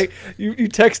you, I was snacks. like, you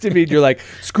texted me, and you're like,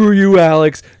 screw you,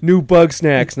 Alex, new Bug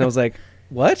Snacks. And I was like,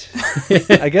 what?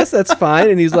 I guess that's fine.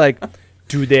 And he's like,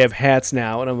 dude, they have hats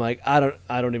now. And I'm like, I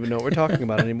don't even know what we're talking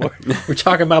about anymore. We're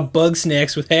talking about Bug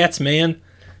Snacks with hats, man.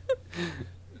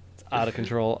 It's out of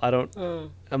control.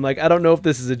 I'm like, I don't know if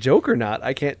this is a joke or not.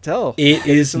 I can't tell. It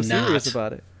is So serious not.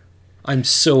 about it. I'm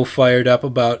so fired up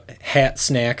about hat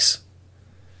snacks.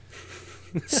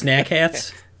 Snack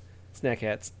hats? Snack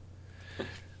hats.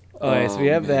 All right, so we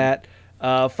have that.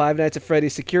 Five Nights at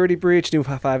Freddy's Security Breach, new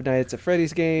Five Nights at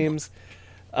Freddy's games.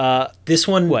 This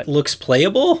one What? looks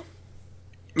playable?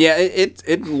 Yeah,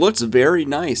 it looks very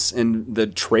nice, and the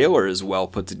trailer is well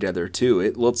put together too.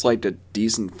 It looks like a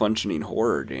decent functioning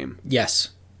horror game. Yes.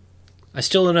 I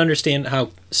still don't understand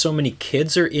how so many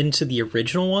kids are into the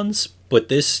original ones, but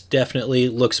this definitely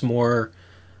looks more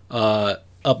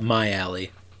up my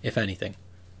alley, if anything.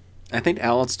 I think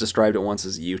Alex described it once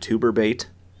as YouTuber bait.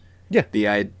 Yeah. The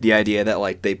idea that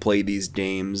like they play these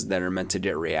games that are meant to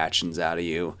get reactions out of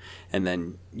you, and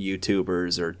then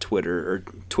YouTubers or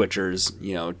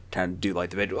Twitchers, kind of do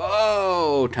like the video,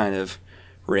 oh, kind of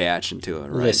reaction to it.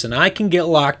 Right? Listen, I can get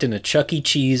locked in a Chuck E.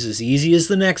 Cheese as easy as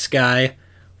the next guy,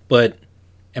 but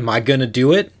am I going to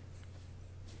do it?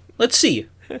 Let's see.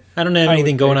 I don't have I would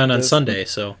anything going pay on for on this. Sunday,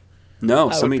 so No, I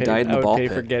would somebody pay- died in I the would ball pay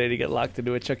for pit. getting to get locked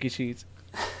into a Chuck E. Cheese.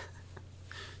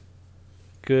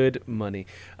 Good money.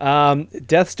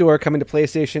 Death's Door coming to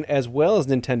PlayStation as well as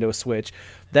Nintendo Switch.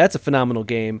 That's a phenomenal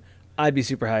game. I'd be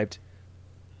super hyped.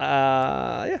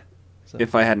 Yeah.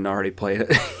 If I hadn't already played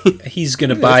it, he's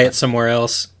going to buy it somewhere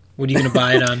else. What are you going to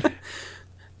buy it on?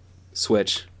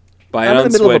 Switch. Buy it I'm in on the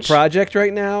middle of a Switch. project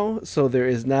right now, so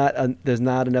there's not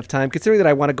enough time. Considering that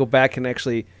I want to go back and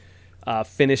actually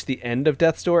finish the end of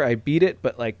Death's Door. I beat it,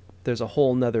 but like there's a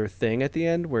whole nother thing at the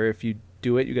end where if you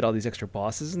do it, you get all these extra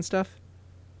bosses and stuff.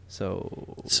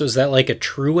 So So is that like a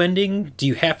true ending? Do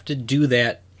you have to do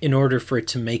that in order for it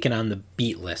to make it on the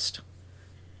beat list?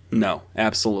 No,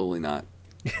 absolutely not.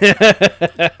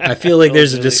 I feel like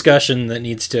there's a really. discussion that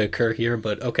needs to occur here,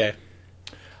 but okay.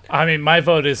 I mean, my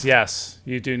vote is yes.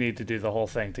 You do need to do the whole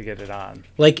thing to get it on.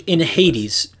 Like in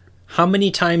Hades, how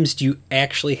many times do you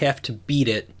actually have to beat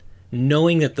it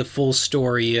knowing that the full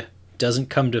story doesn't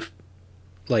come to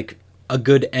like a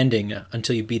good ending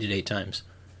until you beat it 8 times?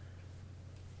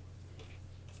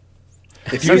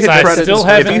 If you Since hit I credits, still if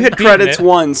haven't you hit beaten credits it-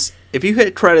 once,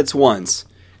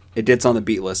 it gets on the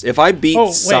beat list. If I beat Oh,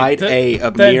 wait, side A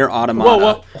of then- Nier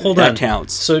Automata, whoa, Hold that on.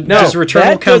 counts. So No, does Returnal that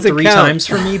count doesn't 3 count. times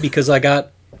for me because I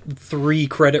got 3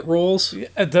 credit rolls?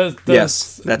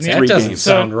 Yes, that's That 3 doesn't games.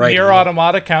 So sound right. Nier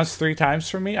Automata counts 3 times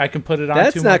for me. I can put it on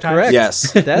that's 2 more not times. correct.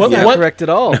 Yes. That's What- not what- correct at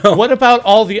all. What about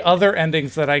all the other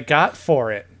endings that I got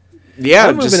for it? Yeah,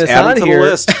 I'm just moving us add on them to here. the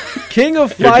list. King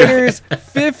of Fighters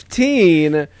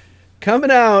 15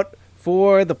 coming out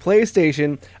for the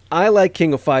PlayStation. I like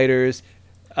King of Fighters.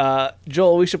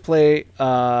 Joel, we should play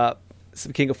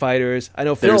some King of Fighters. I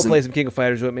know Phil will There's an- play some King of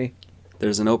Fighters with me.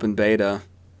 There's an open beta.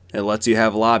 It lets you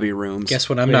have lobby rooms. Guess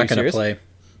what I'm Wait, are not you going to serious? play?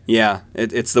 Yeah,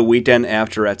 it's the weekend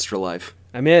after Extra Life.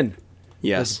 I'm in. Let's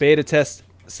Yes. beta test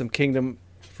some Kingdom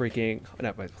freaking.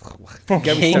 Not my, got me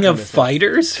stuck King on of this now.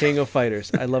 Fighters? King of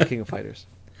Fighters. I love King of Fighters.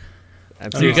 I'm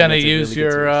You're serious, going to that's a use really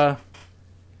good series. your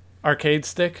arcade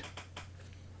stick?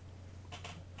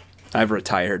 I've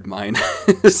retired mine.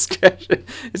 It's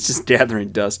just gathering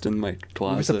dust in my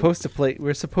closet.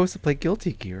 We're supposed to play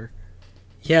Guilty Gear.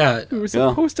 Yeah, We were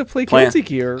supposed to play Plan- Guilty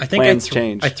Gear. I think Plans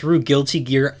change. I threw Guilty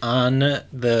Gear on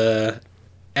the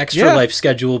Extra Yeah. Life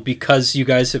schedule because you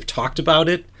guys have talked about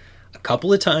it a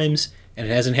couple of times and it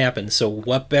hasn't happened. So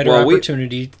what better Well,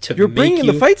 opportunity to You're make bringing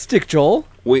you... the fight stick, Joel.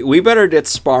 We better get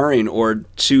sparring or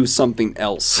choose something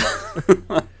else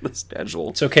on the schedule.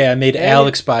 It's okay, I made Hey.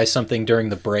 Alex buy something during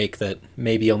the break that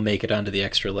maybe he'll make it onto the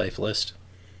Extra Life list.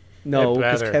 No, It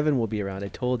because better. Kevin will be around. I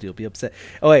told you, he'll be upset.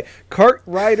 Oh wait, Kart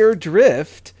Rider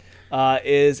Drift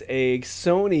is a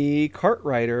Sony kart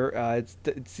rider.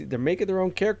 They're making their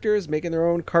own characters, making their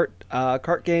own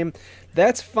kart game.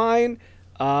 That's fine.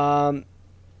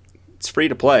 It's free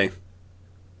to play.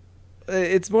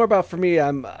 It's more about, for me,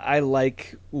 I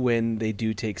like when they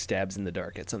do take stabs in the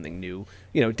dark at something new.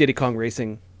 You know, Diddy Kong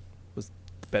Racing was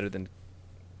better than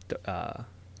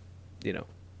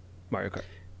Mario Kart.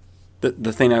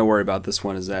 The thing I worry about this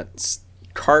one is that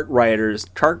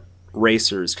kart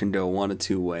racers can go one of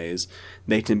 2 ways.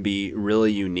 They can be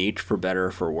really unique for better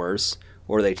or for worse,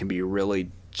 or they can be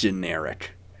really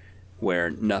generic. where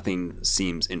nothing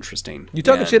seems interesting. You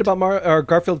talking And shit about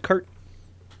Garfield Kart?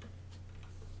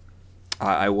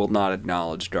 I will not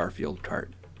acknowledge Garfield Kart.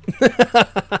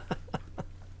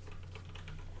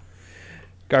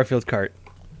 Garfield Kart,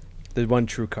 the one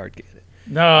true card. Get it?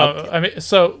 No, I mean,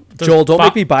 so does Joel, don't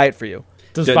make me buy it for you.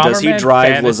 Does Does he Bomberman drive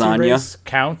Fantasy lasagna? Race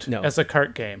count No. as a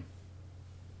kart game?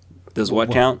 Does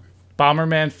what count?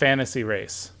 Bomberman Fantasy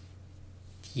Race.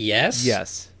 Yes.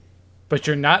 Yes. But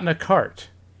you're not in a cart.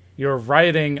 You're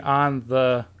riding on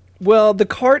the... Well, the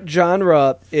kart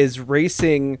genre is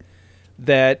racing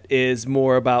that is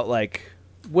more about like,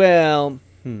 well,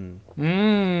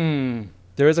 Mm.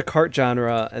 there is a kart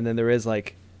genre and then there is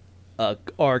like a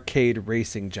arcade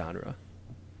racing genre.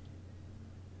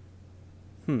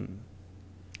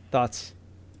 Thoughts?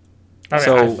 Okay,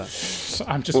 So,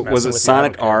 I'm just was messing it with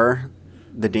Sonic you. I don't care. R,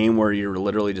 the game where you're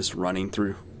literally just running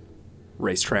through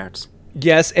racetracks?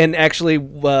 Yes, and actually,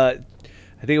 I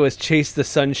think it was Chase the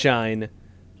Sunshine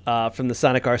from the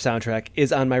Sonic R soundtrack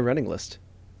is on my running list.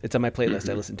 It's on my playlist.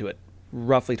 I listen to it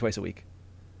roughly twice a week.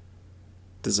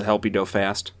 Does it help you go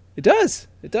fast? It does.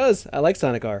 It does. I like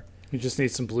Sonic R. You just need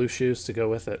some blue shoes to go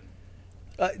with it.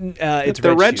 It's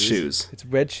They're red red shoes. shoes. It's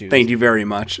red shoes. Thank you very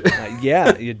much.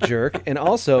 Yeah, you jerk. And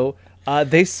also,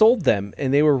 they sold them,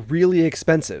 and they were really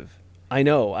expensive. I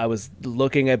know. I was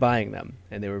looking at buying them,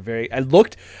 and they were very. I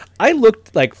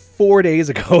looked like 4 days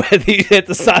ago at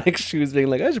the Sonic shoes, being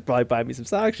like, I should probably buy me some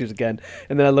Sonic shoes again.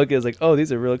 And then I look, it's like, oh,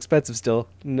 these are real expensive still.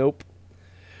 Nope.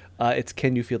 It's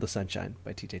 "Can You Feel the Sunshine"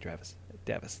 by T.J.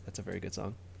 Davis. That's a very good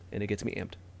song, and it gets me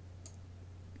amped.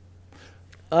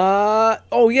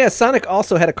 Oh yeah, Sonic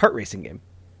also had a kart racing game.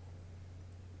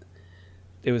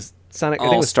 It was Sonic. I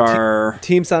think it was All-Star.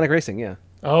 Team Sonic Racing. Yeah,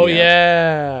 Oh, Yeah.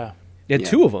 yeah. they had Yeah.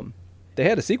 two of them. They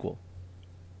had a sequel.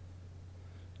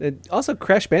 And also,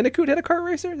 Crash Bandicoot had a kart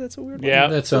racer. That's a weird one. Yeah.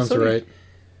 That sounds So did- right.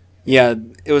 Yeah,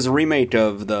 it was a remake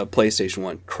of the PlayStation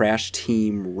 1, Crash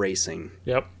Team Racing.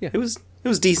 Yep. It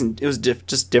was decent. It was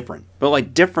just different. But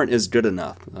like different is good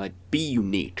enough. Like be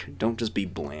unique. Don't just be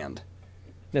bland.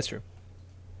 That's true.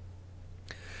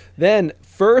 Then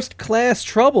First Class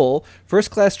Trouble. First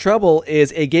Class Trouble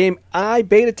is a game I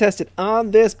beta tested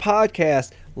on this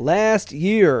podcast last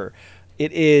year.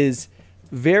 It's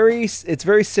very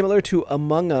similar to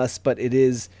Among Us, but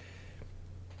it's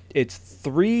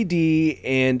 3D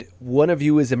and one of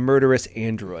you is a murderous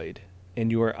android and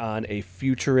you are on a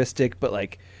futuristic, but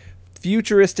like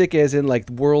futuristic as in like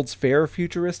World's Fair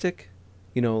futuristic,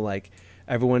 like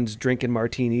everyone's drinking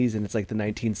martinis and it's like the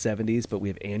 1970s, but we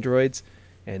have androids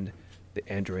and the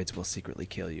androids will secretly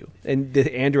kill you. And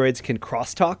the androids can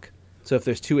crosstalk. So if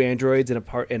there's two androids in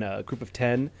a group of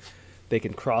 10, they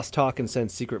can crosstalk and send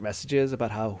secret messages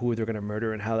about who they're going to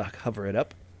murder and how to cover it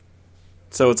up.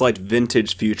 So it's like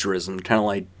vintage futurism, kind of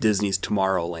like Disney's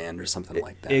Tomorrowland or something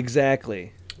like that.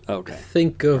 Exactly. Okay.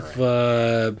 Think of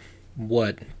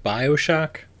what,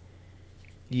 BioShock,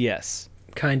 Yes.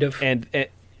 kind of. And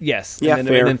yes. Yeah, and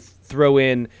fair. then throw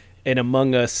in an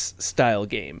Among Us style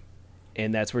game.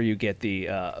 And that's where you get the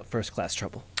First Class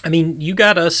Trouble. I mean, you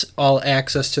got us all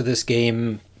access to this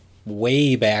game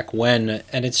way back when,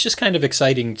 and it's just kind of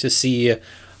exciting to see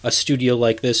a studio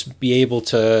like this be able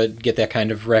to get that kind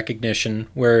of recognition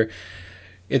where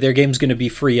their game's going to be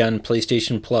free on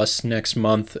PlayStation Plus next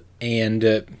month,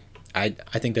 and I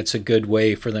think that's a good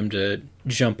way for them to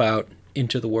jump out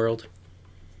into the world.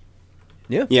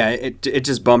 Yeah. Yeah, it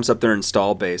just bumps up their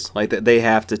install base. Like they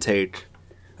have to take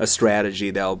a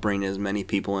strategy that'll bring as many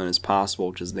people in as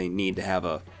possible because they need to have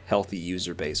a healthy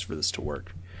user base for this to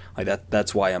work. Like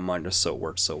that's why Among Us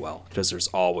works so well, because there's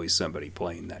always somebody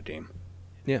playing that game.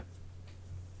 Yeah.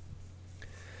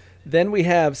 Then we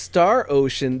have Star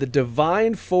Ocean, the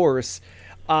Divine Force.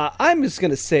 I'm just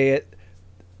going to say it.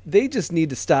 They just need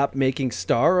to stop making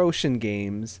Star Ocean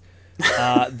games.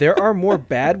 There are more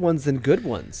bad ones than good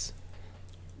ones.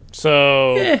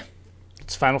 So Eh.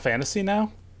 it's Final Fantasy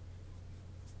now?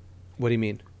 What do you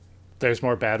mean? There's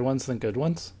more bad ones than good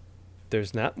ones?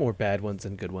 There's not more bad ones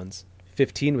than good ones.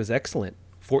 15 was excellent.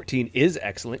 14 is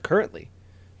excellent currently.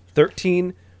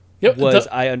 13 Yep, was,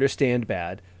 I understand,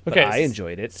 bad, but Okay, I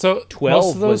enjoyed it. So 12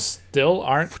 most of those was... still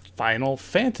aren't Final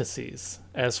Fantasies.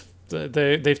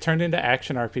 They've turned into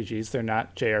action RPGs. They're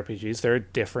not JRPGs. They're a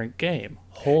different game.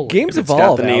 Holy Games If it's got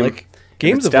evolve, the name- Alec. If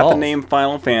Games it's got evolve. the name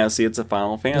Final Fantasy, it's a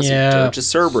Final Fantasy. Yeah.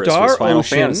 Just Cerberus Star was Final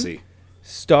Ocean. Fantasy.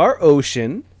 Star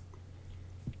Ocean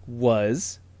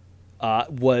was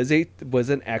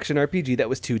an action RPG that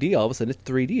was 2D. All of a sudden, it's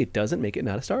 3D. It doesn't make it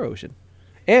not a Star Ocean.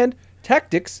 And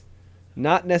Tactics,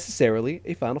 not necessarily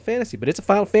a Final Fantasy, but it's a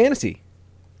Final Fantasy.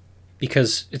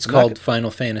 Because it's Not called good.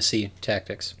 Final Fantasy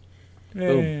Tactics.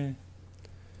 Boom.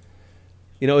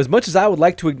 As much as I would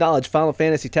like to acknowledge Final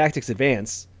Fantasy Tactics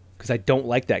Advance, because I don't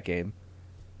like that game,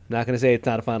 I'm not going to say it's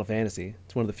not a Final Fantasy.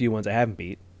 It's one of the few ones I haven't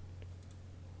beat.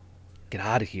 Get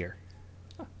out of here.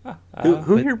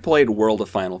 Who here played World of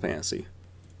Final Fantasy?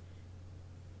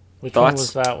 Which Thoughts? one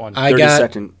was that one? I 30 got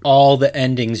second. all the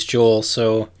endings, Joel,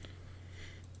 so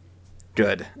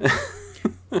Good.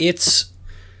 it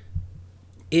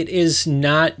is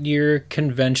not your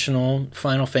conventional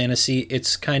Final Fantasy.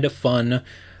 It's kind of fun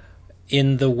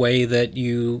in the way that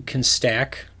you can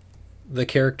stack the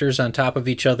characters on top of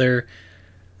each other.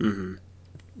 Mm-hmm.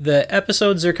 The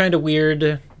episodes are kind of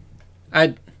weird.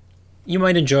 You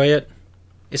might enjoy it.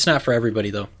 It's not for everybody,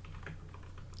 though.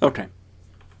 Okay.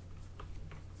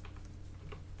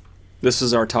 This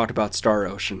is our talk about Star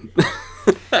Ocean.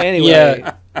 Anyway,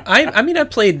 Yeah, I mean, I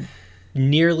played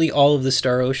nearly all of the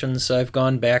Star Oceans. I've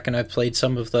gone back and I've played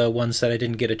some of the ones that I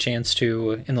didn't get a chance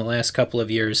to in the last couple of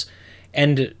years,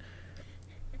 and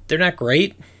they're not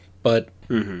great, but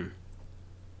I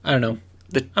don't know.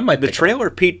 I might The pick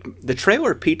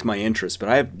trailer piqued my interest, but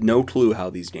I have no clue how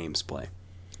these games play.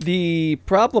 the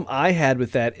problem I had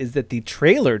with that is that the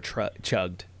trailer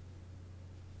chugged.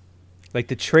 Like,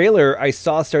 the trailer I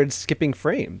saw started skipping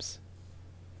frames.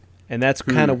 And that's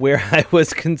kind of where I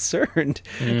was concerned.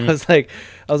 I was like,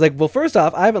 well, first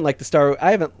off, I haven't liked the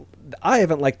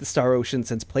Star Ocean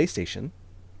since PlayStation.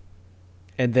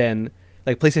 And then,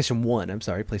 like, PlayStation 1,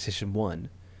 PlayStation 1.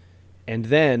 And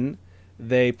then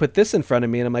they put this in front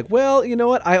of me, and I'm like, well, you know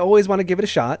what? I always want to give it a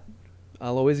shot.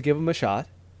 I'll always give them a shot.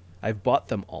 I've bought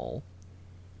them all.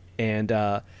 And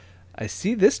I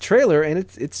see this trailer, and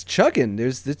it's chugging.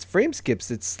 It's frame skips.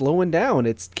 It's slowing down.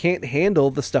 It can't handle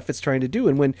the stuff it's trying to do.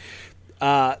 And when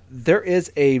there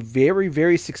is a very,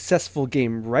 very successful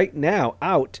game right now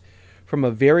out from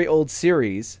a very old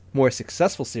series, more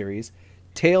successful series,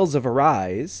 Tales of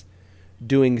Arise,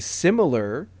 doing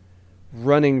similar,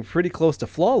 running pretty close to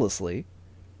flawlessly,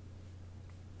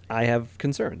 I have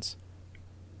concerns.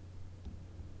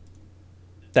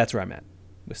 That's where I'm at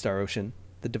with Star Ocean,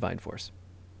 The Divine Force.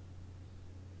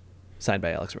 Signed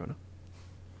by Alex Rona.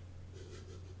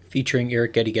 featuring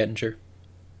Eric Getty Gettinger.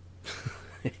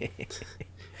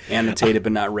 Annotated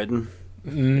but not written.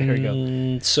 There we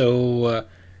go. So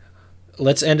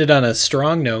let's end it on a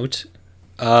strong note.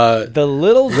 The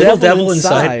Little Devil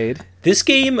Inside. This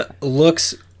game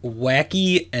looks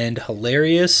wacky and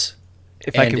hilarious.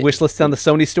 If I could wishlist on the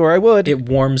Sony store, I would. It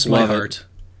warms my Love it. heart.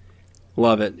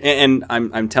 Love it. And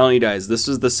I'm telling you guys, this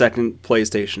is the second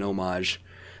PlayStation homage.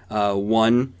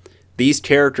 One, these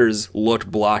characters looked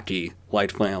blocky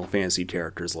like Final Fantasy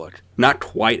characters look. Not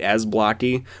quite as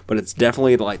blocky, but it's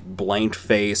definitely like blank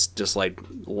face, just like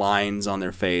lines on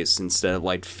their face instead of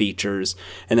like features.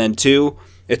 And then two,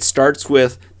 it starts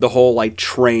with the whole like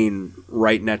train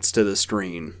right next to the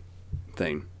screen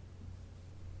thing.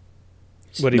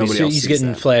 What do you Nobody So else he's sees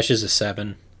getting that. flashes of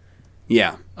 7.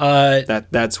 Yeah,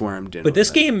 that's where I'm doing. But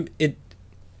this game, it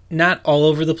not all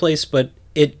over the place, but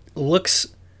it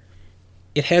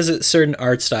has a certain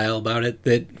art style about it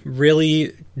that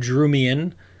really drew me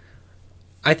in.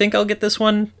 I think I'll get this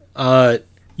one.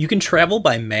 You can travel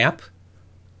by map.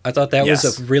 I thought that was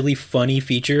Yes. a really funny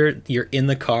feature. You're in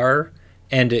the car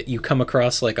and you come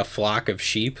across like a flock of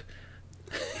sheep,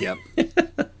 Yep.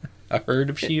 a herd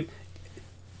of sheep.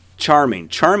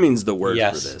 Charming's the word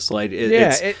Yes. for this. Like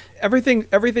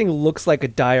Everything looks like a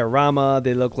diorama.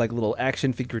 They look like little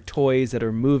action figure toys that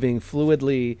are moving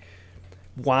fluidly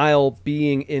while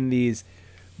being in these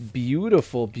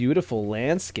beautiful, beautiful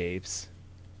landscapes.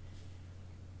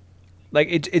 Like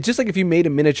it's just like if you made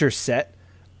a miniature set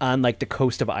on like the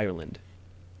coast of Ireland.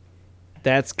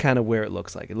 That's kind of where it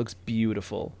looks like. It looks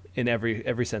beautiful in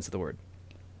every sense of the word.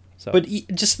 So. But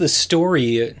just the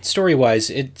story-wise,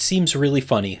 it seems really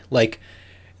funny. Like,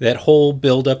 that whole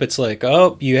build-up, it's like,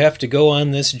 oh, you have to go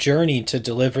on this journey to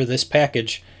deliver this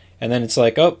package. And then it's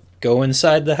like, oh, go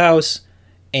inside the house,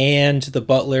 and the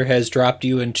butler has dropped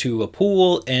you into a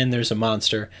pool, and there's a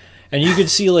monster. And you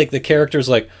could see, like, the characters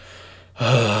like,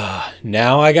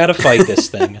 now I gotta fight this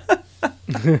thing.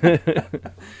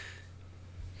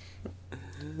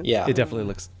 Yeah. It definitely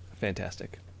looks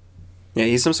fantastic. Yeah,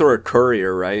 he's some sort of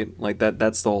courier, right? Like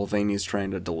that's the whole thing. He's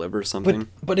trying to deliver something.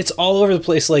 But it's all over the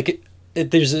place. Like,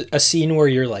 there's a scene where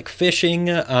you're like fishing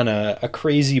on a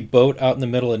crazy boat out in the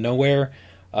middle of nowhere.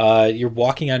 You're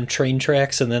walking on train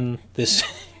tracks, and then this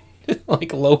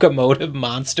like locomotive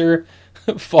monster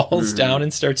falls down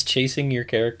and starts chasing your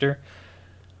character.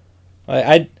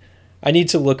 I need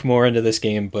to look more into this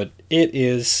game, but it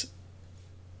is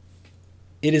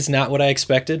not what I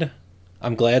expected.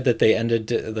 I'm glad that they ended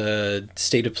the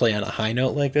state of play on a high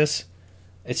note like this.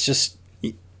 It's just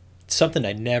something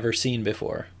I'd never seen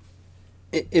before.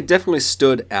 It definitely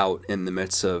stood out in the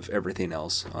midst of everything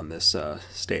else on this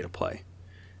state of play.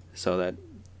 So that,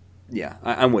 yeah,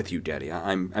 I'm with you, Daddy.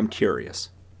 I'm curious.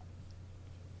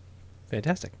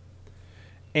 Fantastic.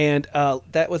 And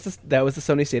that was the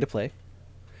Sony State of Play.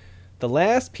 The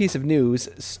last piece of news: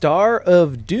 Star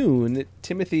of Dune,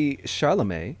 Timothy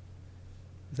Chalamet.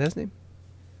 Is that his name?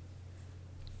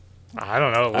 I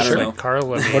don't know. I don't know.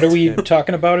 Carla. What are we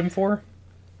talking about him for?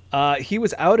 He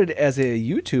was outed as a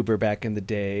YouTuber back in the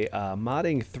day,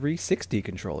 modding 360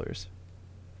 controllers.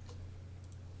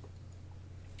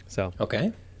 So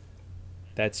Okay.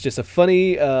 that's just a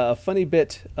funny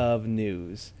bit of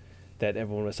news that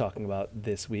everyone was talking about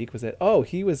this week. Was that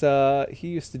he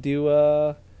used to do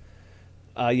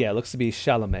it looks to be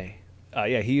Chalamet.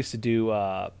 He used to do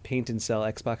paint and sell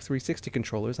Xbox 360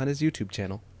 controllers on his YouTube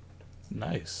channel.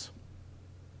 Nice.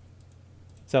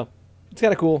 So it's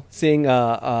kind of cool seeing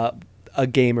a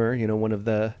gamer, one of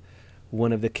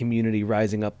the community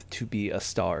rising up to be a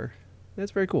star.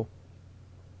 That's very cool.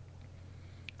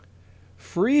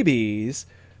 Freebies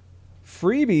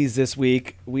this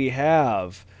week. We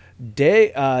have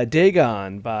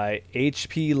Dagon by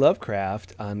H.P.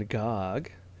 Lovecraft on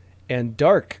GOG, and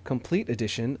Dark Complete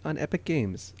Edition on Epic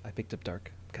Games. I picked up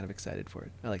Dark. I'm kind of excited for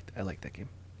it. I like that game.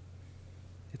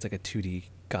 It's like a 2D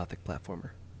Gothic platformer.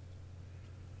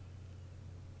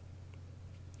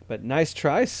 But nice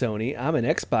try, Sony. I'm an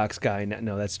Xbox guy.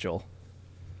 No, that's Joel.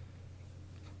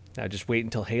 Now just wait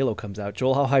until Halo comes out.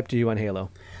 Joel, how hyped are you on Halo?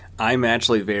 I'm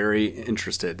actually very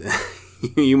interested.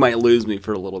 You might lose me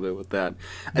for a little bit with that.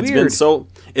 Weird.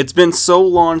 It's been so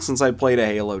long since I played a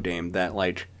Halo game that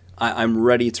I'm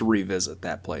ready to revisit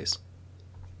that place.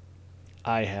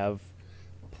 I have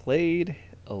played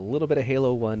a little bit of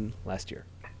Halo 1 last year.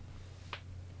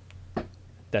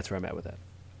 That's where I'm at with that.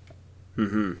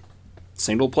 Mm-hmm.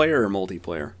 Single player or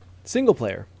multiplayer? Single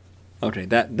player. Okay,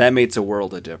 that makes a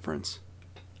world of difference.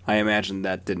 I imagine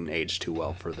that didn't age too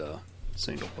well for the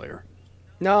single player.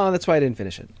 No, that's why I didn't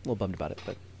finish it. A little bummed about it,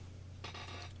 but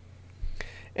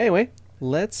anyway,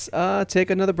 let's take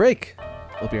another break.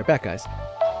 We'll be right back, guys.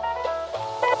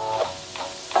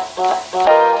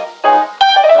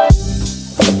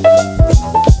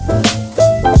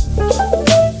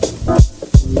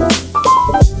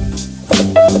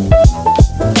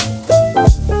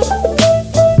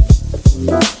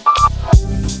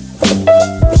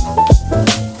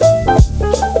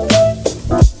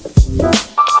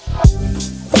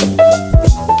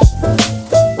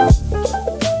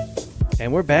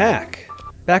 And we're back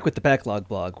with the Backlog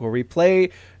blog, where we play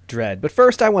Dread. But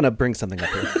first, I want to bring something up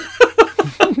here.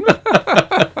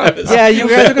 Yeah, you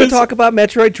guys are going to talk about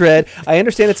Metroid Dread. I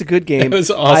understand it's a good game. It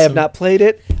was awesome. I have not played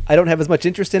it. I don't have as much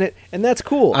interest in it, and that's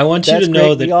cool. I want you That's to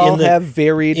know great. that we all in the have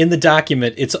varied. in the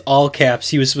document, it's all caps.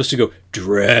 He was supposed to go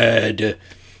Dread,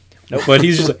 but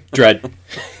he's just like Dread.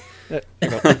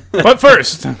 But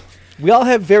first, We all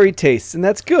have varied tastes, and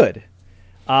that's good.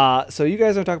 So you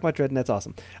guys are talking about Dread, and that's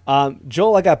awesome.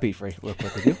 Joel, I got beef real quick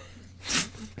with you.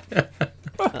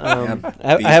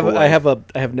 I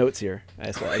have notes here. I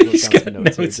wrote down He's got some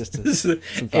notes here notes. just to- This is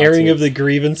some thoughts airing here. of the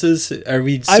grievances. Are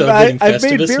we celebrating I've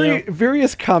made Festivus now?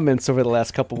 various comments over the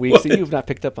last couple weeks that you've not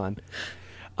picked up on.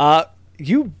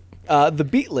 The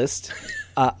beat list.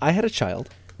 I had a child.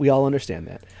 We all understand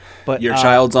that. But Your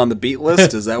child's on the beat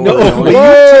list? Is that what no, we're but doing?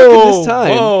 you took this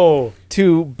time whoa.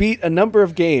 to beat a number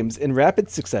of games in rapid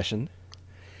succession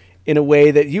in a way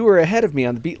that you were ahead of me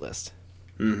on the beat list.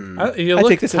 You I look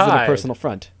take this as a tied. personal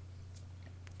front.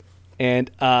 And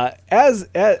as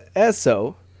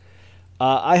so,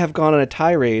 I have gone on a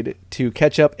tirade to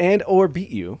catch up and or beat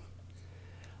you.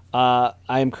 I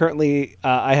am currently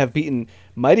I have beaten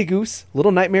Mighty Goose,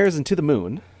 Little Nightmares, and To the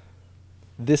Moon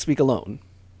this week alone.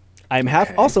 I'm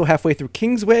also halfway through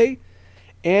Kingsway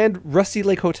and Rusty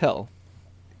Lake Hotel.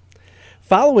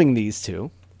 Following these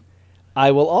two,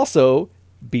 I will also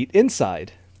beat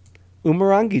Inside,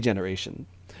 Umurangi Generation,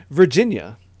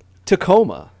 Virginia,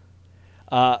 Tacoma,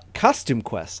 Costume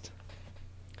Quest,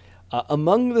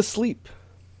 Among the Sleep,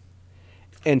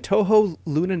 and Toho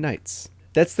Luna Nights.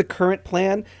 That's the current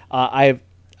plan. I'm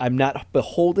not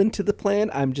beholden to the plan.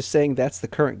 I'm just saying that's the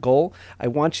current goal. I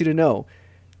want you to know.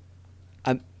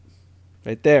 I'm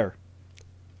right there.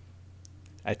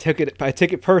 I took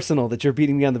it personal that you're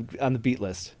beating me on the beat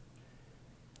list.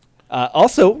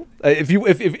 Also, if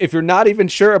you're not even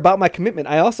sure about my commitment,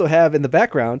 I also have in the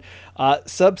background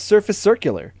Subsurface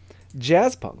Circular,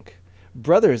 Jazz Punk,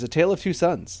 Brothers: A Tale of Two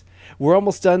Sons. We're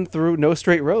almost done through No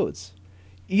Straight Roads,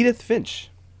 Edith Finch,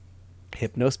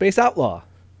 Hypnospace Outlaw.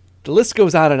 The list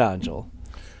goes on and on, Joel.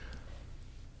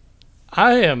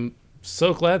 I am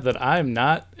so glad that I'm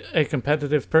not a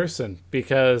competitive person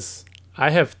because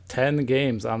I have 10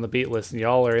 games on the beat list and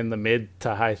y'all are in the mid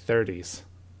to high 30s.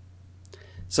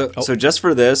 So just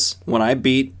for this, when I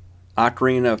beat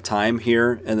Ocarina of Time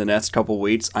here in the next couple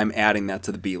weeks, I'm adding that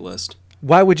to the beat list.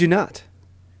 Why would you not?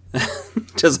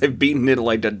 Because I've beaten it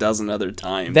like a dozen other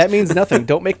times. That means nothing.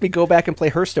 Don't make me go back and play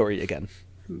Her Story again.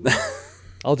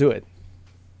 I'll do it.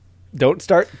 Don't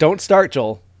start,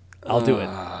 Joel. I'll do it.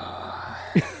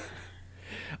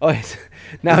 Okay,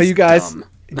 now That's you guys, dumb.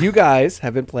 you guys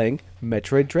have been playing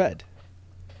Metroid Dread.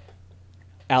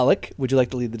 Alec, would you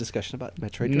like to lead the discussion about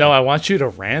Metroid Dread? No, I want you to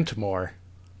rant more.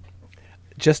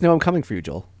 Just know I'm coming for you,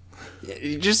 Joel.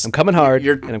 I'm coming hard,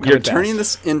 You're, and I'm you're coming turning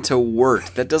fast. this into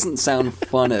work. That doesn't sound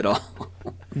fun at all.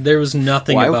 There was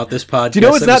nothing Why- about this podcast. Do you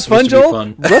know what's that not was fun, supposed to be Joel?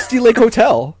 fun. Rusty Lake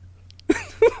Hotel.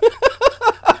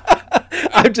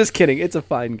 I'm just kidding. It's a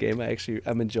fine game.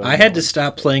 I'm enjoying it. I had to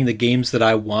stop playing the games that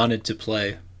I wanted to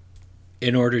play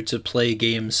in order to play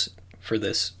games for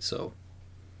this. So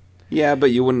Yeah,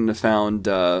 but you wouldn't have found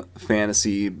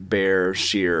Fantasy Bear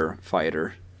Sheer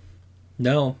Fighter.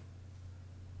 no.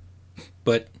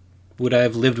 But would I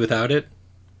have lived without it?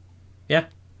 Yeah.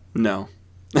 No.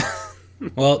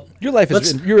 Well, Your life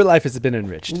let's- has been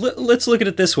enriched. let's look at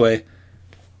it this way.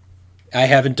 I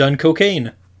haven't done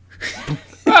cocaine.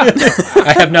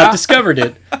 I have not discovered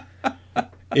it.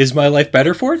 Is my life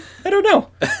better for it? I don't know.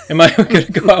 Am I going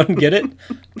to go out and get it?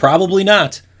 Probably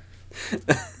not.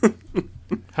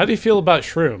 How do you feel about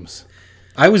shrooms?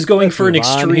 I was going for an Move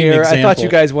on extreme here. example. I thought you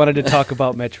guys wanted to talk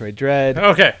about Metroid Dread.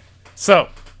 Okay, so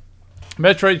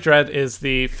Metroid Dread is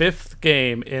the 5th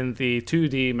game in the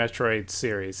 2D Metroid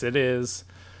series. It is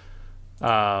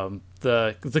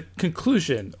the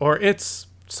conclusion, or it's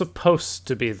supposed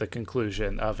to be the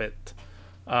conclusion of it.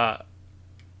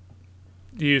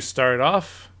 You start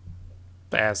off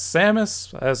as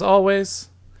Samus, as always.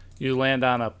 You land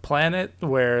on a planet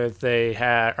where they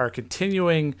are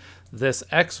continuing this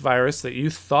X virus that you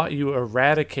thought you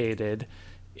eradicated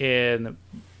in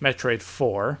Metroid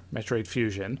 4, Metroid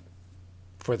Fusion,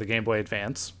 for the Game Boy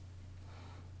Advance.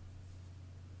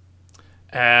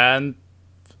 And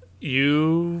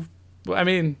we've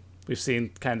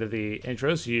seen kind of the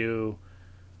intros. You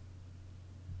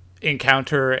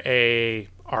encounter a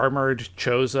armored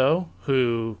Chozo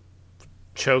who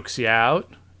chokes you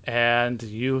out, and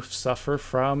you suffer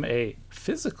from a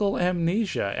physical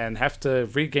amnesia and have to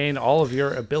regain all of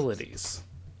your abilities.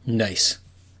 Nice.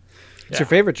 It's your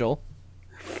favorite, Joel.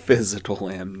 Physical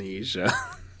amnesia.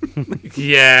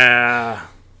 Yeah.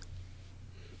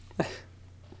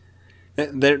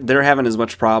 They're having as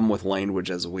much problem with language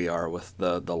as we are with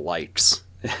the lights.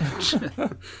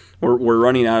 we're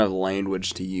running out of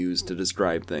language to use to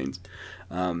describe things.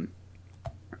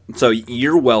 So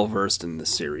you're well versed in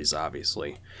this series,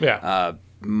 obviously. Yeah.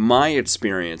 My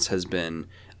experience has been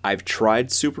I've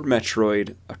tried Super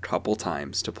Metroid a couple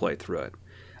times to play through it.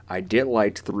 I get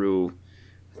like through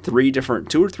 2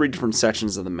 or 3 different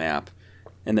sections of the map,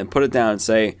 and then put it down and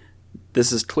say,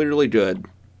 "This is clearly good.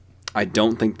 I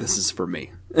don't think this is for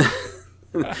me."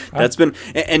 That's been,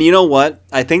 and you know what?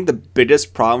 I think the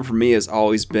biggest problem for me has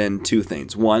always been 2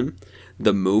 things. One,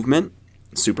 the movement.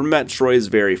 Super Metroid is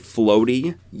very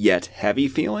floaty yet heavy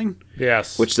feeling,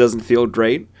 Yes. which doesn't feel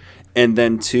great. And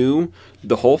then 2,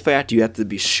 the whole fact you have to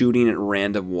be shooting at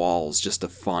random walls just to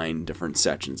find different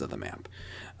sections of the map.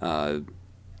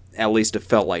 At least it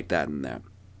felt like that in that.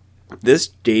 This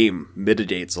game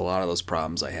mitigates a lot of those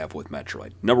problems I have with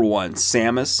Metroid. Number 1,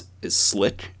 Samus is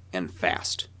slick and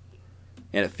fast,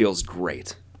 and it feels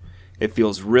great. It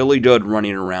feels really good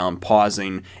running around,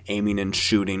 pausing, aiming and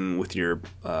shooting with your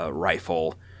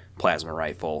plasma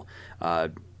rifle.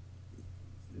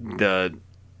 The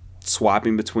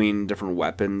swapping between different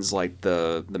weapons, like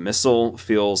the missile,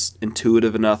 feels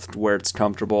intuitive enough to where it's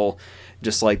comfortable.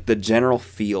 Just like the general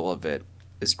feel of it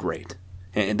is great.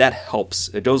 And that helps.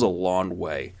 It goes a long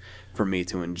way for me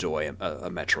to enjoy a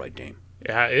Metroid game.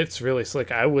 Yeah, it's really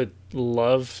slick. I would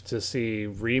love to see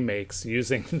remakes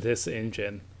using this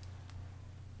engine.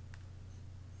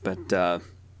 But,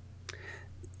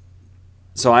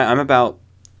 so I'm about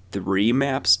 3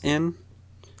 maps in.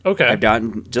 Okay. I've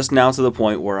gotten just now to the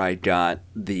point where I got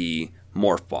the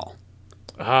Morph Ball.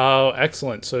 Oh,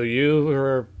 excellent. So you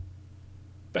were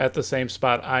at the same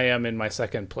spot I am in my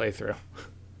second playthrough.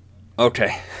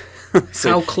 Okay.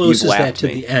 So How close you've is that lapped to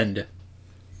me. the end?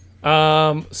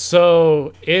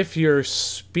 So if you're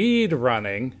speed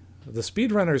running, the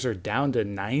speedrunners are down to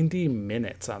 90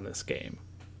 minutes on this game.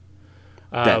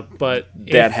 But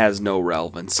That has no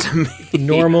relevance to me.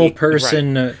 Normal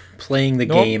person playing the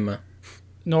game.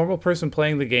 normal person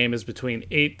playing the game is between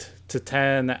 8 to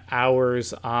 10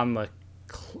 hours on the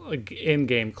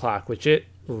in-game clock, which it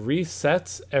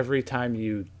resets every time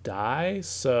you die.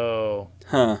 So,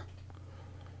 Huh.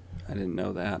 I didn't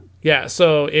know that. yeah.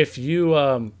 So if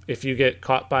you get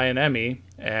caught by an Emmy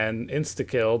and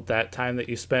insta-killed, that time that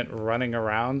you spent running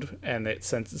around and it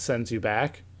sends you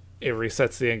back, it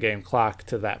resets the in-game clock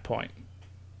to that point.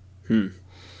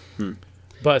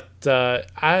 But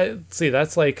I see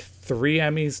that's like 3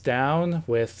 Emmys down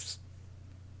with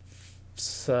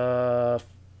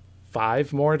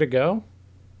 5 more to go.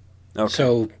 Okay.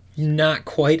 So not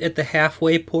quite at the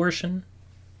halfway portion.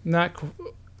 Not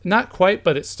quite,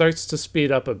 but it starts to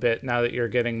speed up a bit now that you're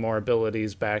getting more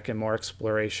abilities back and more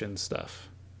exploration stuff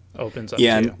opens up to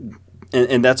you.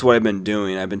 And that's what I've been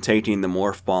doing. I've been taking the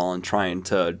morph ball and trying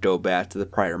to go back to the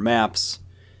prior maps,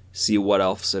 see what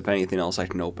else, if anything else, I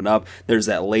can open up. There's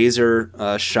that laser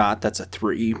shot. That's a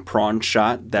 3-pronged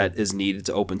shot that is needed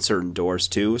to open certain doors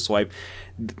too. So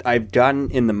I've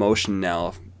gotten in the motion now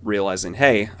of realizing,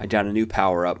 hey, I got a new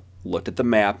power up. Look at the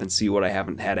map and see what I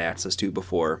haven't had access to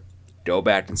before. Go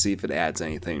back and see if it adds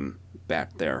anything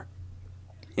back there.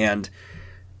 And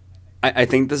I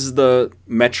think this is the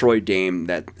Metroid game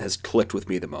that has clicked with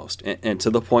me the most, and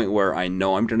to the point where I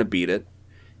know I'm going to beat it.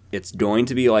 It's going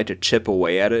to be like a chip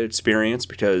away at it experience,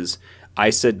 because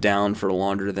I sit down for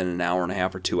longer than an hour and a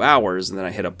half or 2 hours, and then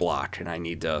I hit a block, and I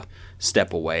need to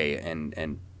step away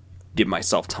and give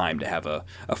myself time to have a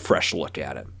fresh look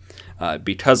at it.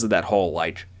 Because of that whole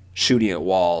like shooting at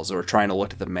walls or trying to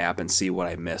look at the map and see what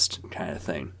I missed kind of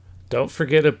thing. Don't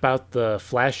forget about the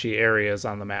flashy areas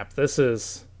on the map. This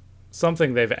is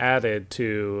something they've added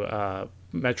to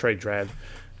Metroid Dread.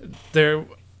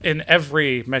 In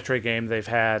every Metroid game, they've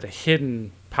had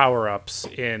hidden power-ups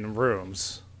in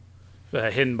rooms,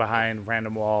 hidden behind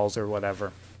random walls or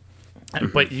whatever.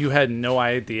 But you had no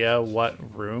idea what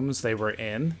rooms they were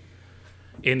in.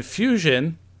 In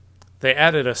Fusion, they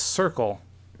added a circle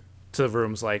to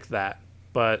rooms like that,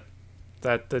 but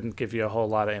that didn't give you a whole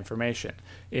lot of information.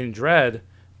 In Dread,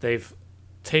 they've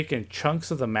taken chunks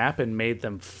of the map and made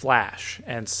them flash,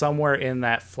 and somewhere in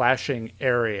that flashing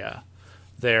area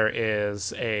there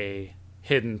is a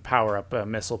hidden power-up, a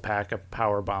missile pack, a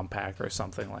power bomb pack, or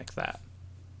something like that.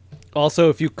 Also,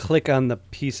 if you click on the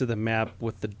piece of the map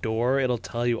with the door, it'll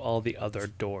tell you all the other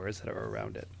doors that are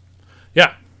around it.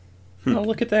 Yeah. Oh,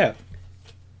 look at that.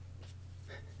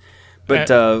 But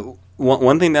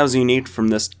one thing that was unique from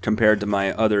this compared to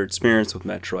my other experience with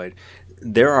Metroid,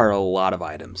 there are a lot of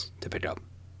items to pick up.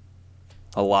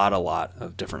 A lot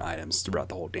of different items throughout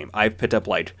the whole game. I've picked up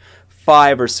like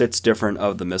 5 or 6 different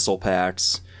of the missile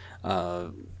packs,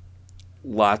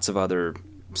 lots of other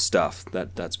stuff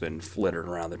that's been flittered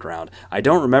around the ground. I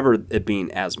don't remember it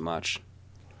being as much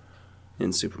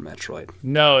in Super Metroid.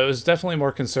 No, it was definitely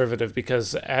more conservative,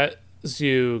 because as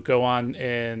you go on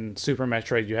in Super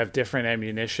Metroid, you have different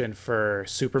ammunition for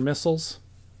super missiles.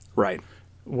 Right.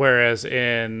 Whereas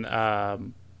in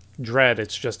Dread,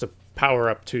 it's just a power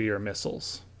up to your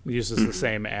missiles. It uses the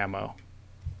same ammo.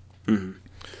 Mm-hmm.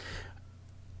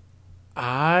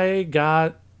 I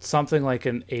got something like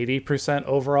an 80%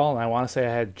 overall, and I want to say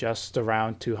I had just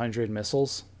around 200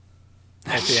 missiles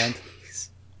at the end.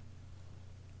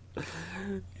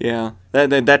 Yeah,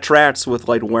 that tracks with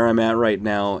like where I'm at right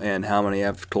now and how many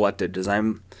I've collected. Because I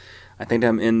think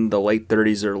I'm in the late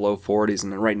 30s or low 40s,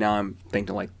 and right now I'm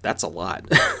thinking like that's a lot.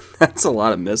 That's a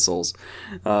lot of missiles,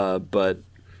 but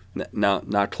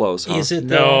not close. Huh? Is it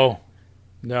though?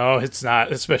 No, it's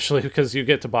not. Especially because you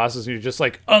get to bosses and you're just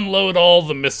like, unload all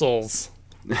the missiles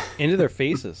into their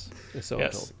faces. So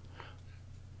yes.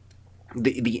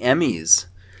 The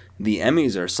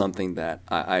Emmys are something that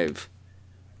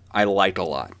I like a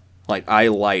lot. Like, I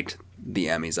liked the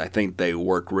Emmys. I think they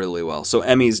work really well. So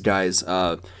Emmys, guys,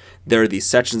 there are these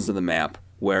sections of the map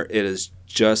where it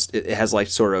has like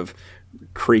sort of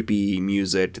creepy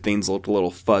music, things look a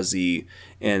little fuzzy,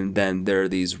 and then there are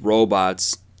these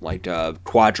robots, like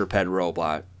quadruped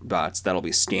robots, that'll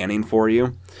be scanning for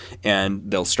you, and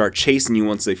they'll start chasing you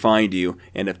once they find you,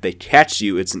 and if they catch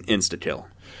you, it's an insta-kill.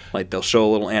 Like, they'll show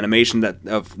a little animation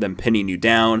of them pinning you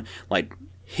down, like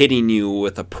hitting you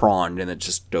with a prawn, and it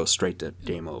just goes straight to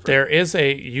game over.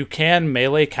 You can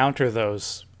melee counter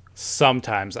those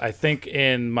sometimes. I think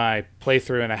in my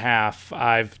playthrough and a half,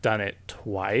 I've done it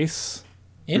twice.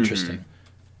 Interesting.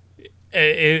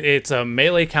 It's a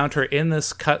melee counter in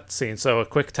this cutscene, so a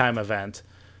quick time event,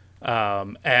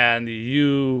 and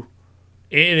it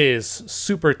is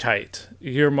super tight.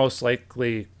 You're most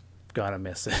likely gonna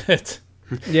miss it.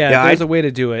 Yeah, there's a way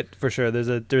to do it for sure.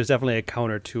 There's definitely a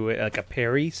counter to it, like a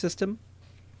parry system.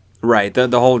 Right.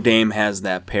 The whole game has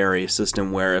that parry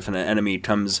system where if an enemy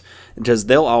comes, because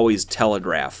they'll always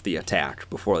telegraph the attack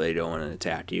before they go in and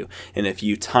attack you. And if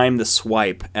you time the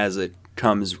swipe as it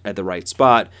comes at the right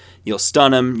spot, you'll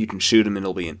stun him, you can shoot him, and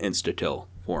it'll be an insta-kill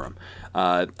for him.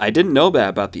 I didn't know that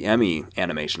about the Emmy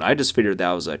animation. I just figured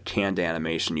that was a canned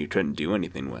animation you couldn't do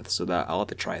anything with. So I'll have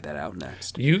to try that out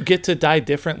next. You get to die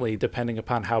differently depending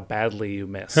upon how badly you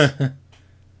miss.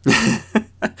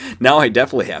 Now I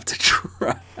definitely have to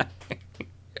try.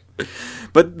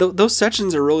 But those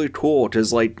sections are really cool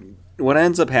because, like, what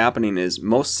ends up happening is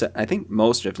I think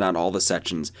most, if not all the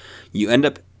sections, you end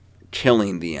up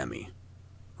killing the Emmy,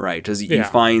 right? Because you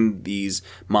find these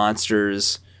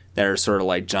monsters that are sort of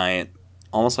like giant,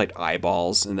 almost like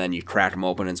eyeballs, and then you crack them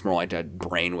open and it's more like a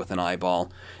brain with an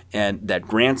eyeball. And that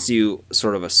grants you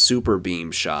sort of a super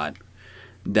beam shot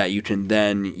that you can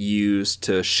then use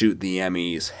to shoot the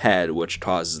Emmy's head, which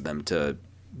causes them to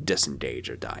disengage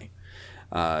or die.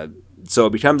 So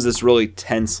it becomes this really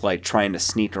tense, like, trying to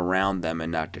sneak around them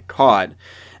and not get caught.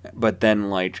 But then,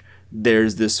 like,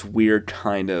 there's this weird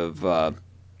kind of,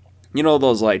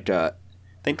 those, like,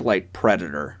 think like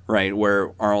Predator, right?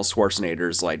 Where Arnold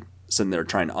Schwarzenegger's, like, sitting there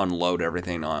trying to unload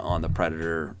everything on the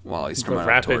Predator while he's coming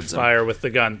out towards him. Rapid fire with the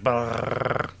gun.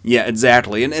 Brrr. Yeah,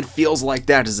 exactly. And it feels like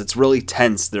that as it's really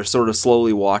tense. They're sort of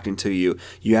slowly walking to you.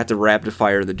 You have to rapid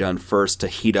fire the gun first to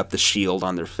heat up the shield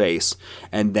on their face,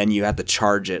 and then you have to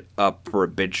charge it up for a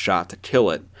big shot to kill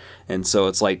it. And so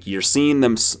it's like you're seeing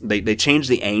them, they change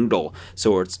the angle,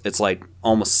 so it's like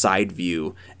almost side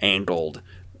view angled,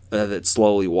 that's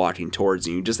slowly walking towards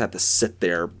you. You just have to sit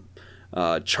there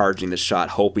charging the shot,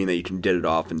 hoping that you can get it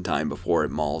off in time before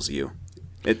it mauls you.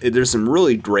 There's some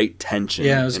really great tension.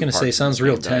 Yeah, I was going to say, sounds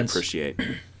real tense. I appreciate.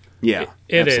 Yeah,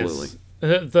 it absolutely.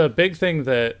 Is. The big thing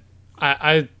that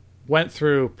I went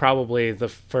through probably the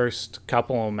first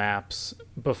couple of maps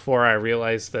before I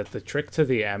realized that the trick to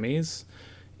the Emmys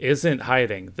isn't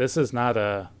hiding. This is not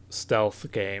a stealth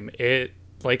game. It,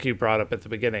 like you brought up at the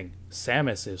beginning,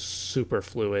 Samus is super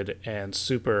fluid and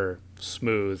super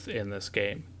smooth in this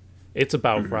game. It's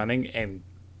about running and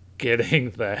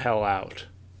getting the hell out.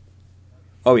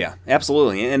 Oh yeah,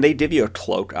 absolutely. And they give you a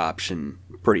cloak option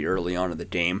pretty early on in the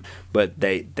game, but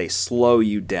they slow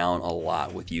you down a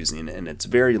lot with using it, and it's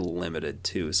very limited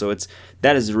too. So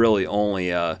that is really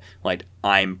only like,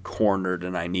 I'm cornered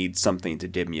and I need something to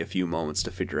give me a few moments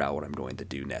to figure out what I'm going to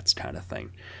do next kind of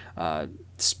thing.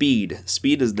 Speed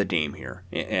is the game here,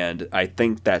 and I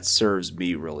think that serves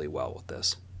me really well with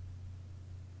this.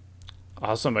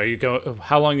 Awesome.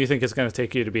 How long do you think it's going to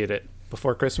take you to beat it?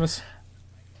 Before Christmas?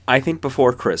 I think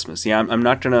before Christmas. Yeah, I'm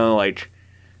not gonna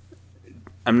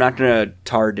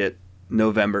target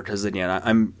November because,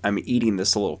 again, I'm eating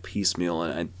this a little piecemeal,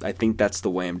 and I think that's the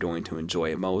way I'm going to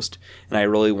enjoy it most. And I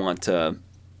really want to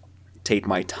take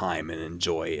my time and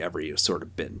enjoy every sort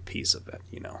of bit and piece of it.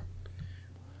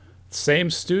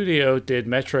 Same studio did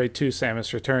Metroid 2: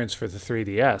 Samus Returns for the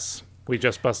 3DS. We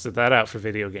just busted that out for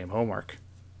video game homework.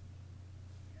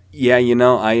 Yeah,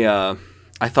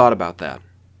 I thought about that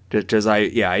because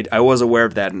I was aware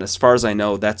of that, and as far as I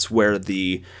know, that's where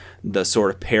the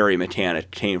sort of parry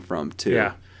mechanic came from too.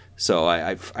 Yeah. So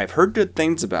I've heard good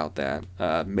things about that.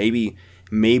 Maybe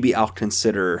I'll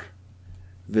consider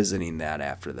visiting that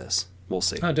after this. We'll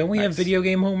see. Oh, don't we have video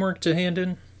game homework to hand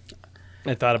in?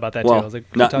 I thought about that too. Well, I was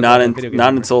like,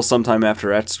 not until sometime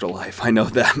after Extra Life. I know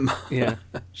that much. Yeah.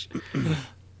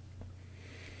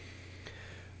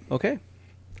 Okay.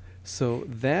 So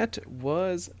that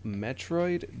was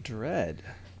Metroid Dread.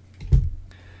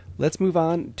 Let's move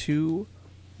on to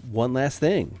One Last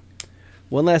Thing.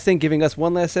 One Last Thing, giving us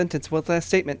one last sentence, one last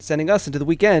statement, sending us into the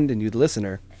weekend, and you, the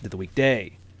listener, into the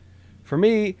weekday. For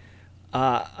me,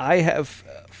 I have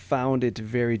found it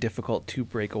very difficult to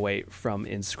break away from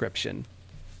Inscription.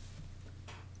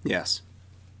 Yes.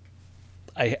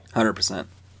 100%.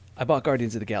 I bought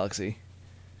Guardians of the Galaxy,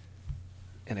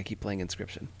 and I keep playing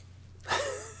Inscription.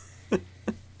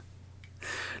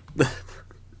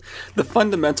 The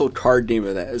fundamental card game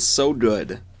of that is so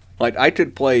good. Like, I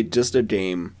could play just a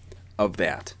game of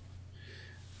that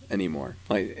anymore.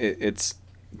 Like, it's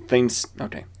things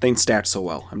stack so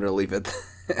well. I'm gonna leave it.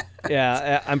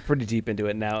 Yeah, I'm pretty deep into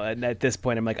it now. And at this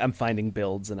point, I'm finding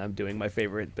builds and I'm doing my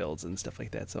favorite builds and stuff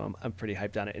like that. So I'm pretty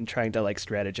hyped on it and trying to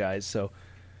strategize. So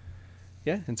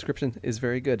yeah, Inscription is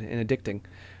very good and addicting.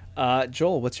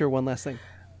 Joel, what's your one last thing?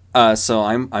 So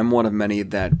I'm one of many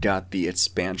that got the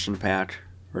expansion pack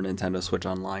for Nintendo Switch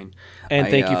Online. And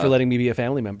thank you for letting me be a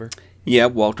family member. Yeah,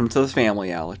 welcome to the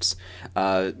family, Alex.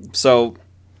 So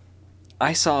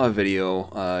I saw a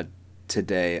video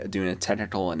today doing a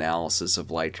technical analysis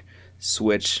of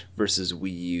Switch versus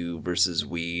Wii U versus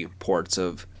Wii ports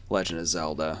of Legend of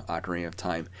Zelda Ocarina of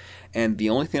Time, and the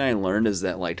only thing I learned is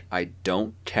that like I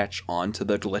don't catch on to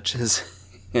the glitches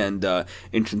and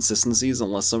inconsistencies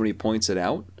unless somebody points it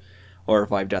out, or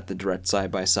if I've got the direct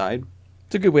side by side.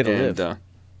 It's a good way to live.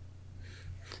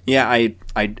 Yeah,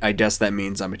 I guess that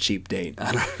means I'm a cheap date.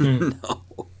 I don't know,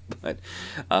 but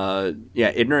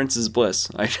yeah, ignorance is bliss.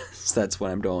 I guess that's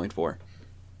what I'm going for.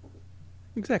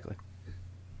 Exactly.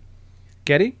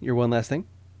 Getty, your one last thing.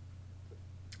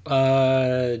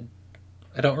 I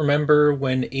don't remember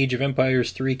when Age of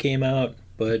Empires 3 came out,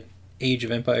 but Age of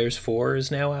Empires 4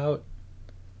 is now out.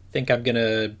 I think I'm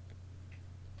gonna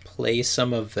play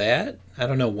some of that. I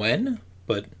don't know when,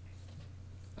 but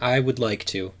I would like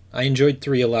to. I enjoyed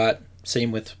 3 a lot.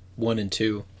 Same with 1 and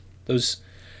 2. Those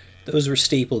were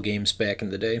staple games back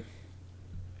in the day.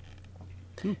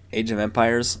 Age of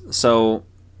Empires. So,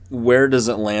 where does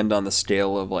it land on the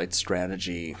scale of like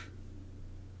strategy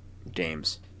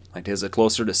games? Like, is it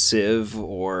closer to Civ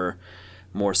or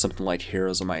more something like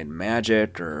Heroes of Might and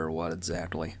Magic, or what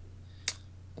exactly?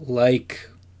 Like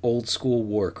old school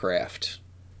Warcraft.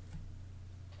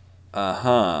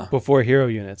 Before hero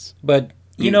units. But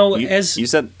as you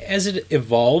said, as it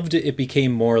evolved, it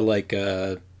became more like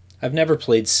I've never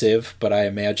played Civ, but I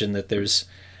imagine that there's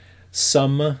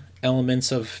some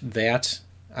elements of that.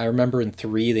 I remember in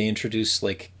 3 they introduced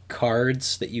like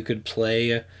cards that you could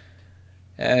play.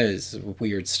 That is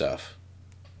weird stuff.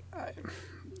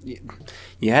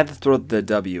 you had to throw the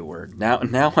W word. Now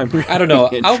I'm really I don't know.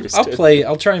 interested.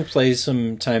 I'll try and play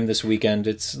some time this weekend.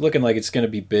 It's looking like it's going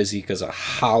to be busy because of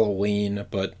Halloween,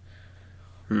 but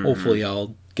hopefully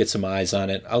I'll get some eyes on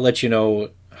it. I'll let you know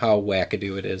how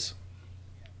wackadoo it is.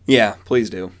 Yeah, please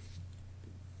do.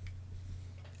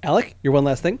 Alec, your one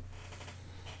last thing.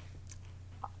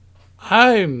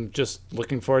 I'm just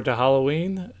looking forward to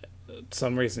Halloween.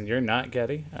 Some reason you're not,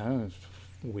 Getty.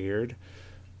 Weird.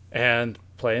 And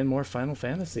playing more Final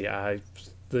Fantasy.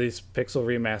 These pixel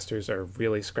remasters are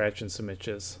really scratching some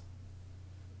itches.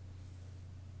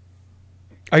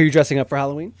 Are you dressing up for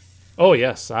Halloween? Oh,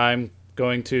 yes. I'm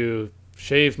going to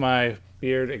shave my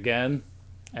beard again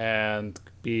and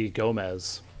be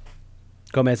Gomez.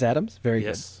 Gomez Adams? Very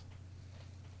Yes.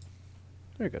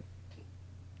 good. Very good.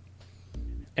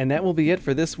 And that will be it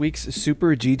for this week's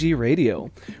Super GG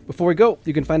Radio. Before we go,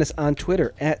 you can find us on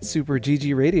Twitter at Super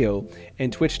GG Radio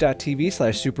and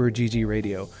twitch.tv/Super GG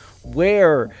Radio,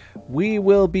 where we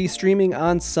will be streaming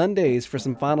on Sundays for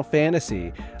some Final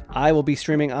Fantasy. I will be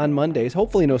streaming on Mondays,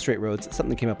 hopefully no straight roads.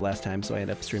 Something came up last time, so I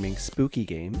ended up streaming spooky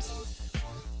games.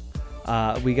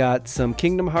 We got some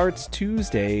Kingdom Hearts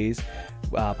Tuesdays,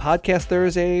 podcast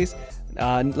Thursdays.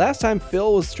 Last time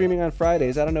Phil was streaming on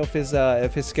Fridays. I don't know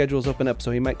if his schedule's open up,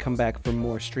 so he might come back for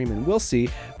more streaming. We'll see.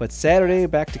 But Saturday,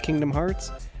 back to Kingdom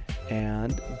Hearts,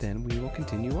 and then we will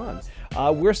continue on.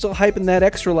 We're still hyping that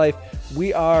Extra Life.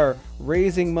 We are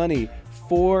raising money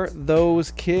for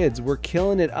those kids. We're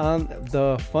killing it on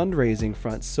the fundraising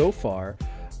front so far,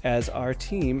 as our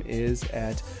team is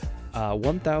at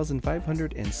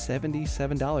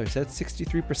 $1,577. That's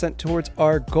 63% towards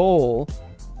our goal.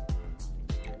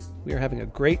 We are having a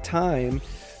great time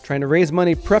trying to raise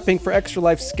money, prepping for Extra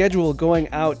Life schedule going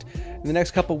out in the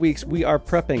next couple weeks. We are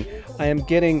prepping. I am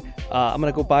getting, I'm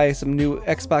going to go buy some new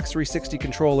Xbox 360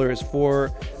 controllers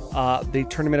for the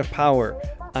Tournament of Power.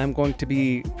 I'm going to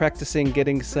be practicing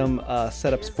getting some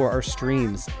setups for our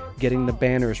streams, getting the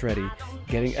banners ready,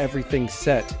 getting everything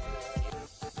set.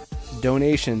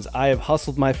 Donations. I have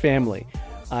hustled my family.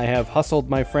 I have hustled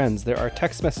my friends. There are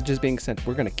text messages being sent.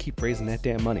 We're going to keep raising that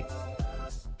damn money.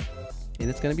 And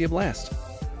it's going to be a blast.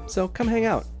 So come hang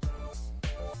out.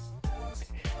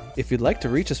 If you'd like to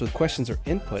reach us with questions or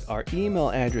input, our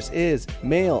email address is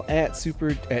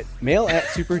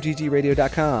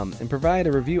mail@superggradio.com, and provide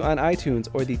a review on iTunes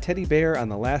or the teddy bear on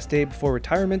the last day before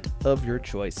retirement of your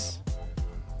choice.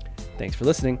 Thanks for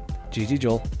listening. GG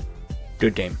Joel.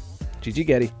 Good game. GG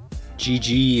Getty.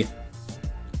 GG.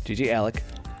 GG Alec.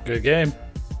 Good game.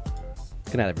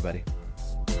 Good night, everybody.